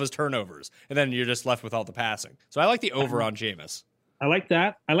negating all of his turnovers, and then you're just left with all the passing. So I like the over on Jameis. I like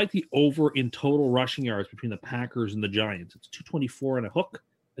that. I like the over in total rushing yards between the Packers and the Giants. It's 224 and a hook.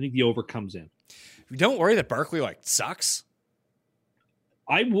 I think the over comes in. Don't worry that Barkley sucks.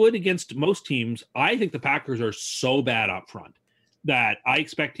 I would against most teams. I think the Packers are so bad up front that I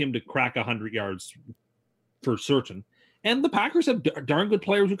expect him to crack 100 yards for certain. And the Packers have darn good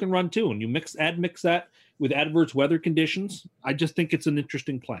players who can run too. And you mix that with adverse weather conditions. I just think it's an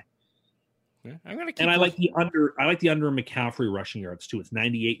interesting play. Yeah, I'm gonna keep. And I like the under. I like the under McCaffrey rushing yards too. It's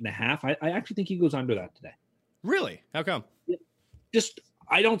 98.5. I actually think he goes under that today. Really? How come?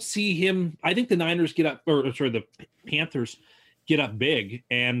 I don't see him. I think the Niners get up, the Panthers get up big,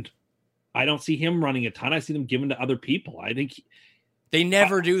 and I don't see him running a ton. I see them giving to other people. I think they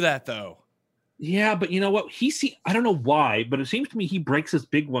never do that though. Yeah, but you know what? I don't know why, but it seems to me he breaks his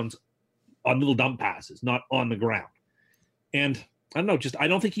big ones on little dump passes, not on the ground. And I don't know, I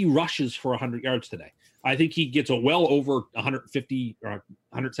don't think he rushes for 100 yards today. I think he gets a well over 150 or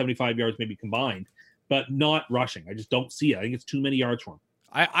 175 yards maybe combined, but not rushing. I just don't see it. I think it's too many yards for him.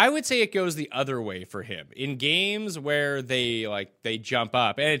 I would say it goes the other way for him. In games where they jump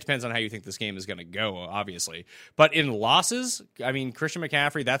up, and it depends on how you think this game is going to go, obviously. But in losses, I mean, Christian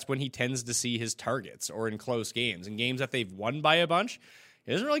McCaffrey, that's when he tends to see his targets, or in close games. In games that they've won by a bunch,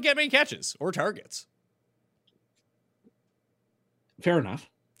 he doesn't really get many catches or targets. Fair enough.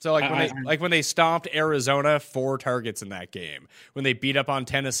 So when they stomped Arizona, 4 targets in that game. When they beat up on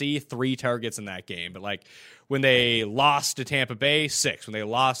Tennessee, 3 targets in that game. But like when they lost to Tampa Bay, 6. When they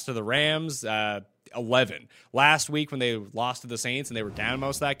lost to the Rams, 11. Last week when they lost to the Saints and they were down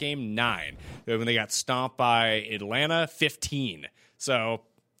most of that game, 9. When they got stomped by Atlanta, 15. So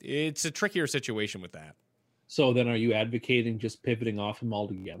it's a trickier situation with that. So then are you advocating just pivoting off him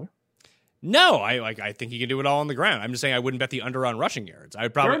altogether? No, I think he can do it all on the ground. I'm just saying I wouldn't bet the under on rushing yards.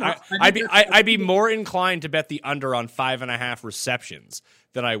 I'd be more inclined to bet the under on 5.5 receptions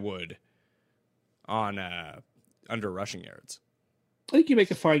than I would on under rushing yards. I think you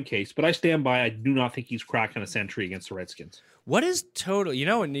make a fine case, but I stand by. I do not think he's cracking a century against the Redskins. What is total? You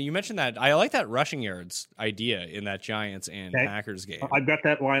know, and you mentioned that. I like that rushing yards idea in that Giants and Packers game. I've got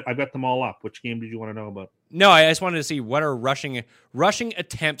that line. I've got them all up. Which game did you want to know about? No, I just wanted to see what are rushing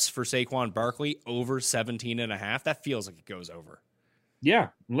attempts for Saquon Barkley over 17.5. That feels like it goes over. Yeah,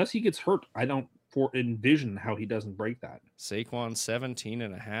 unless he gets hurt, I don't envision how he doesn't break that. Saquon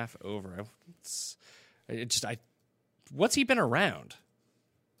 17.5 over. What's he been around?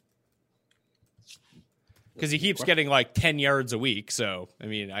 Because he keeps getting like 10 yards a week. So, I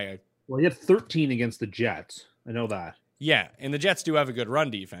mean, well, he had 13 against the Jets. I know that. Yeah, and the Jets do have a good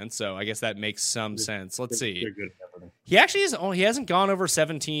run defense, so I guess that makes some sense. Let's see. Good. He actually he hasn't gone over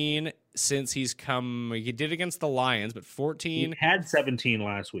 17 since he's come. He did against the Lions, but 14. He had 17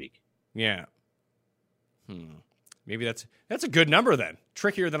 last week. Yeah. Maybe that's a good number then.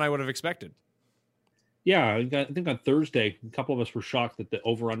 Trickier than I would have expected. Yeah, I think on Thursday, a couple of us were shocked that the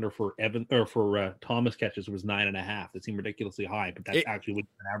over/under for Thomas catches was 9.5. It seemed ridiculously high, but that's actually what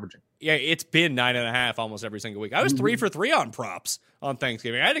he's been averaging. Yeah, it's been 9.5 almost every single week. I was 3 for 3 on props on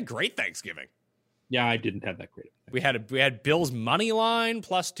Thanksgiving. I had a great Thanksgiving. Yeah, I didn't have that great. We had Bills money line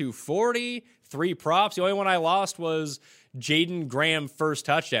plus 240, 3 props. The only one I lost was Jaden Graham first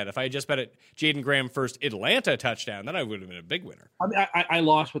touchdown. If I had just bet it Jaden Graham first Atlanta touchdown, then I would have been a big winner. I mean, I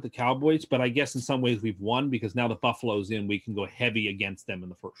lost with the Cowboys, but I guess in some ways we've won because now the Buffalo's in, we can go heavy against them in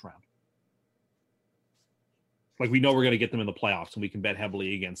the first round. Like we know we're going to get them in the playoffs, and we can bet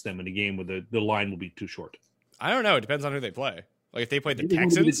heavily against them in a game where the line will be too short. I don't know. It depends on who they play. Like if they play the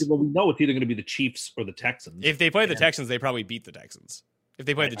Texans, well, we know it's either going to be the Chiefs or the Texans. If they play the Texans, they probably beat the Texans. If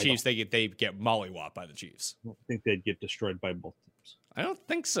they play the Chiefs, they get mollywopped by the Chiefs. I don't think they'd get destroyed by both teams. I don't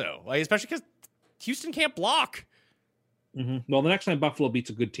think so. Like especially because Houston can't block. Mm-hmm. Well, the next time Buffalo beats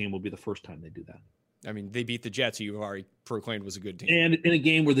a good team will be the first time they do that. I mean, they beat the Jets, who you already proclaimed was a good team. And in a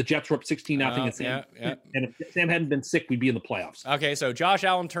game where the Jets were up 16-0, and if Sam hadn't been sick, we'd be in the playoffs. Okay, so Josh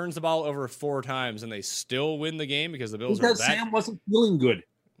Allen turns the ball over 4 times, and they still win the game because the Bills because Sam wasn't feeling good.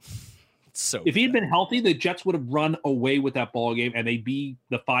 So if he'd been healthy, the Jets would have run away with that ball game, and they'd be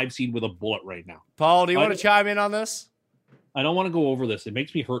the 5 seed with a bullet right now. Paul, do you want to chime in on this? I don't want to go over this. It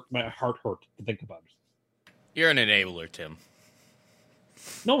makes me my heart hurt to think about it. You're an enabler, Tim.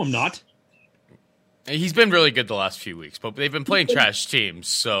 No, I'm not. He's been really good the last few weeks, but they've been playing trash teams.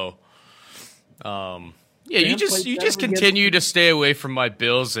 So, you just continue to stay away from my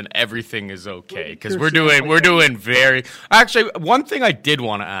Bills, and everything is okay because we're doing very. Actually, one thing I did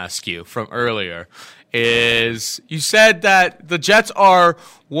want to ask you from earlier is you said that the Jets are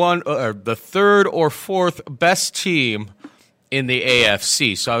the 3rd or 4th best team in the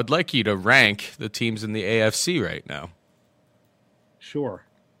AFC. So I would like you to rank the teams in the AFC right now. Sure.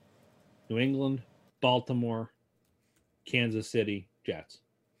 New England, Baltimore, Kansas City, Jets.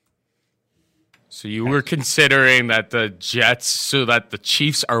 So you were considering that the Jets, so that the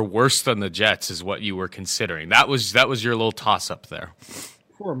Chiefs are worse than the Jets is what you were considering. That was your little toss-up there.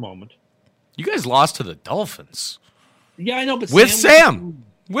 For a moment. You guys lost to the Dolphins. Yeah, I know, but with Sam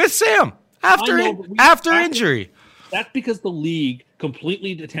after injury. That's because the league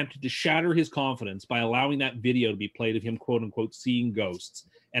completely attempted to shatter his confidence by allowing that video to be played of him, quote unquote, seeing ghosts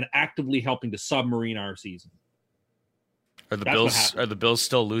and actively helping to submarine our season. Are the Bills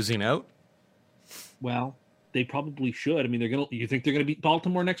still losing out? Well, they probably should. I mean, you think they're gonna beat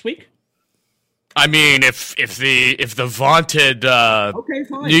Baltimore next week? I mean, if the vaunted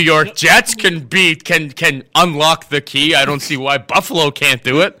New York Jets can unlock the key, I don't see why Buffalo can't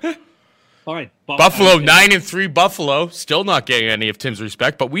do it. All right, Buffalo 9-3. Buffalo still not getting any of Tim's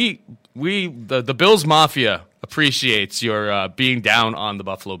respect, but we the Bills Mafia appreciates your being down on the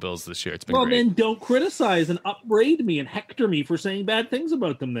Buffalo Bills this year. It's been great. Then don't criticize and upbraid me and hector me for saying bad things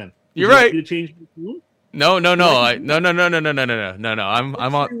about them. Then you're right. You change the tune? No. No. I'm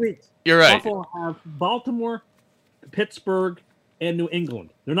on. 3 weeks. You're right. Buffalo have Baltimore, Pittsburgh, and New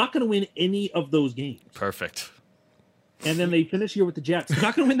England. They're not going to win any of those games. Perfect. And then they finish here with the Jets. They're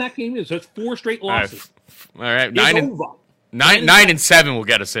not going to win that game either. So it's 4 straight losses. All right. It's 9 and 7 will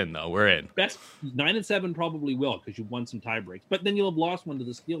get us in, though. We're in. Best 9 and 7 probably will because you've won some tie breaks. But then you'll have lost one to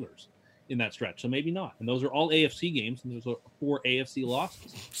the Steelers in that stretch. So maybe not. And those are all AFC games, and those are 4 AFC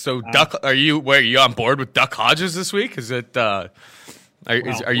losses. So are you on board with Duck Hodges this week? Is it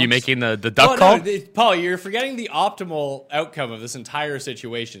are you making the duck call? No, Paul, you're forgetting the optimal outcome of this entire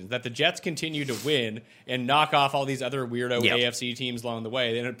situation, that the Jets continue to win and knock off all these other weirdo AFC teams along the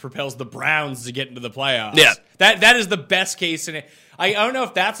way, and it propels the Browns to get into the playoffs. Yeah. That is the best case scenario. I don't know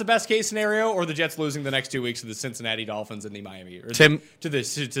if that's the best case scenario or the Jets losing the next 2 weeks to the Cincinnati Dolphins and the Miami, or to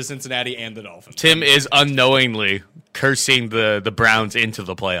Cincinnati and the Dolphins. Tim is unknowingly cursing the Browns into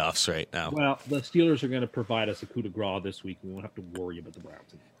the playoffs right now. Well, the Steelers are going to provide us a coup de grace this week. We won't have to worry about the Browns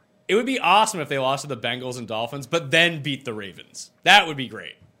anymore. It would be awesome if they lost to the Bengals and Dolphins, but then beat the Ravens. That would be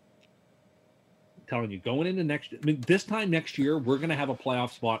great. I'm telling you, going into this time next year, we're going to have a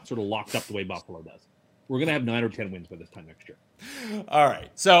playoff spot sort of locked up the way Buffalo does. We're going to have 9 or 10 wins by this time next year. All right.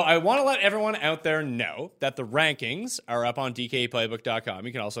 So I want to let everyone out there know that the rankings are up on DKPlaybook.com.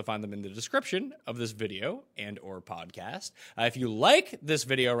 You can also find them in the description of this video and or podcast. If you like this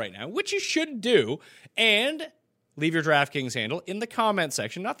video right now, which you should do, and leave your DraftKings handle in the comment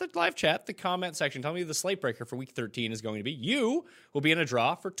section, not the live chat, the comment section. Tell me who the slate breaker for week 13 is going to be. You will be in a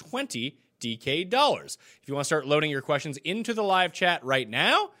draw for $20 DK dollars. If you want to start loading your questions into the live chat right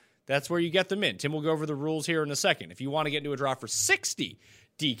now, that's where you get them in. Tim will go over the rules here in a second. If you want to get into a draw for $60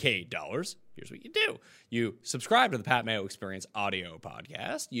 DK dollars, here's what you do. You subscribe to the Pat Mayo Experience audio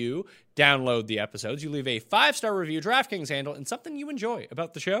podcast. You download the episodes. You leave a 5-star review, DraftKings handle, and something you enjoy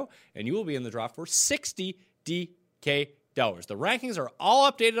about the show, and you will be in the draw for $60 DK dollars. The rankings are all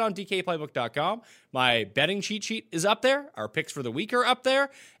updated on DKPlaybook.com. My betting cheat sheet is up there. Our picks for the week are up there.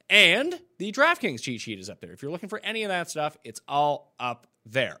 And the DraftKings cheat sheet is up there. If you're looking for any of that stuff, it's all up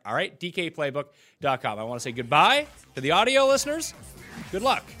there. All right, DKPlaybook.com. I want to say goodbye to the audio listeners. Good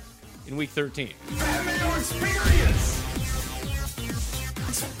luck in week 13. Pat Mayo Experience!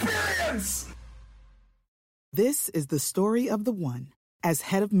 Experience! This is the story of the one. As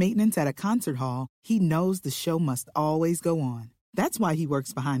head of maintenance at a concert hall, he knows the show must always go on. That's why he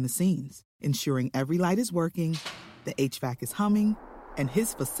works behind the scenes, ensuring every light is working, the HVAC is humming, and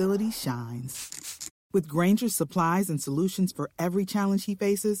his facility shines. With Grainger's supplies and solutions for every challenge he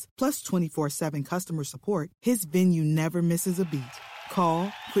faces, plus 24/7 customer support, his venue never misses a beat.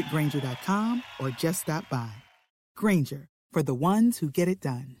 Call quickgrainger.com or just stop by. Grainger, for the ones who get it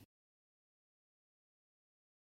done.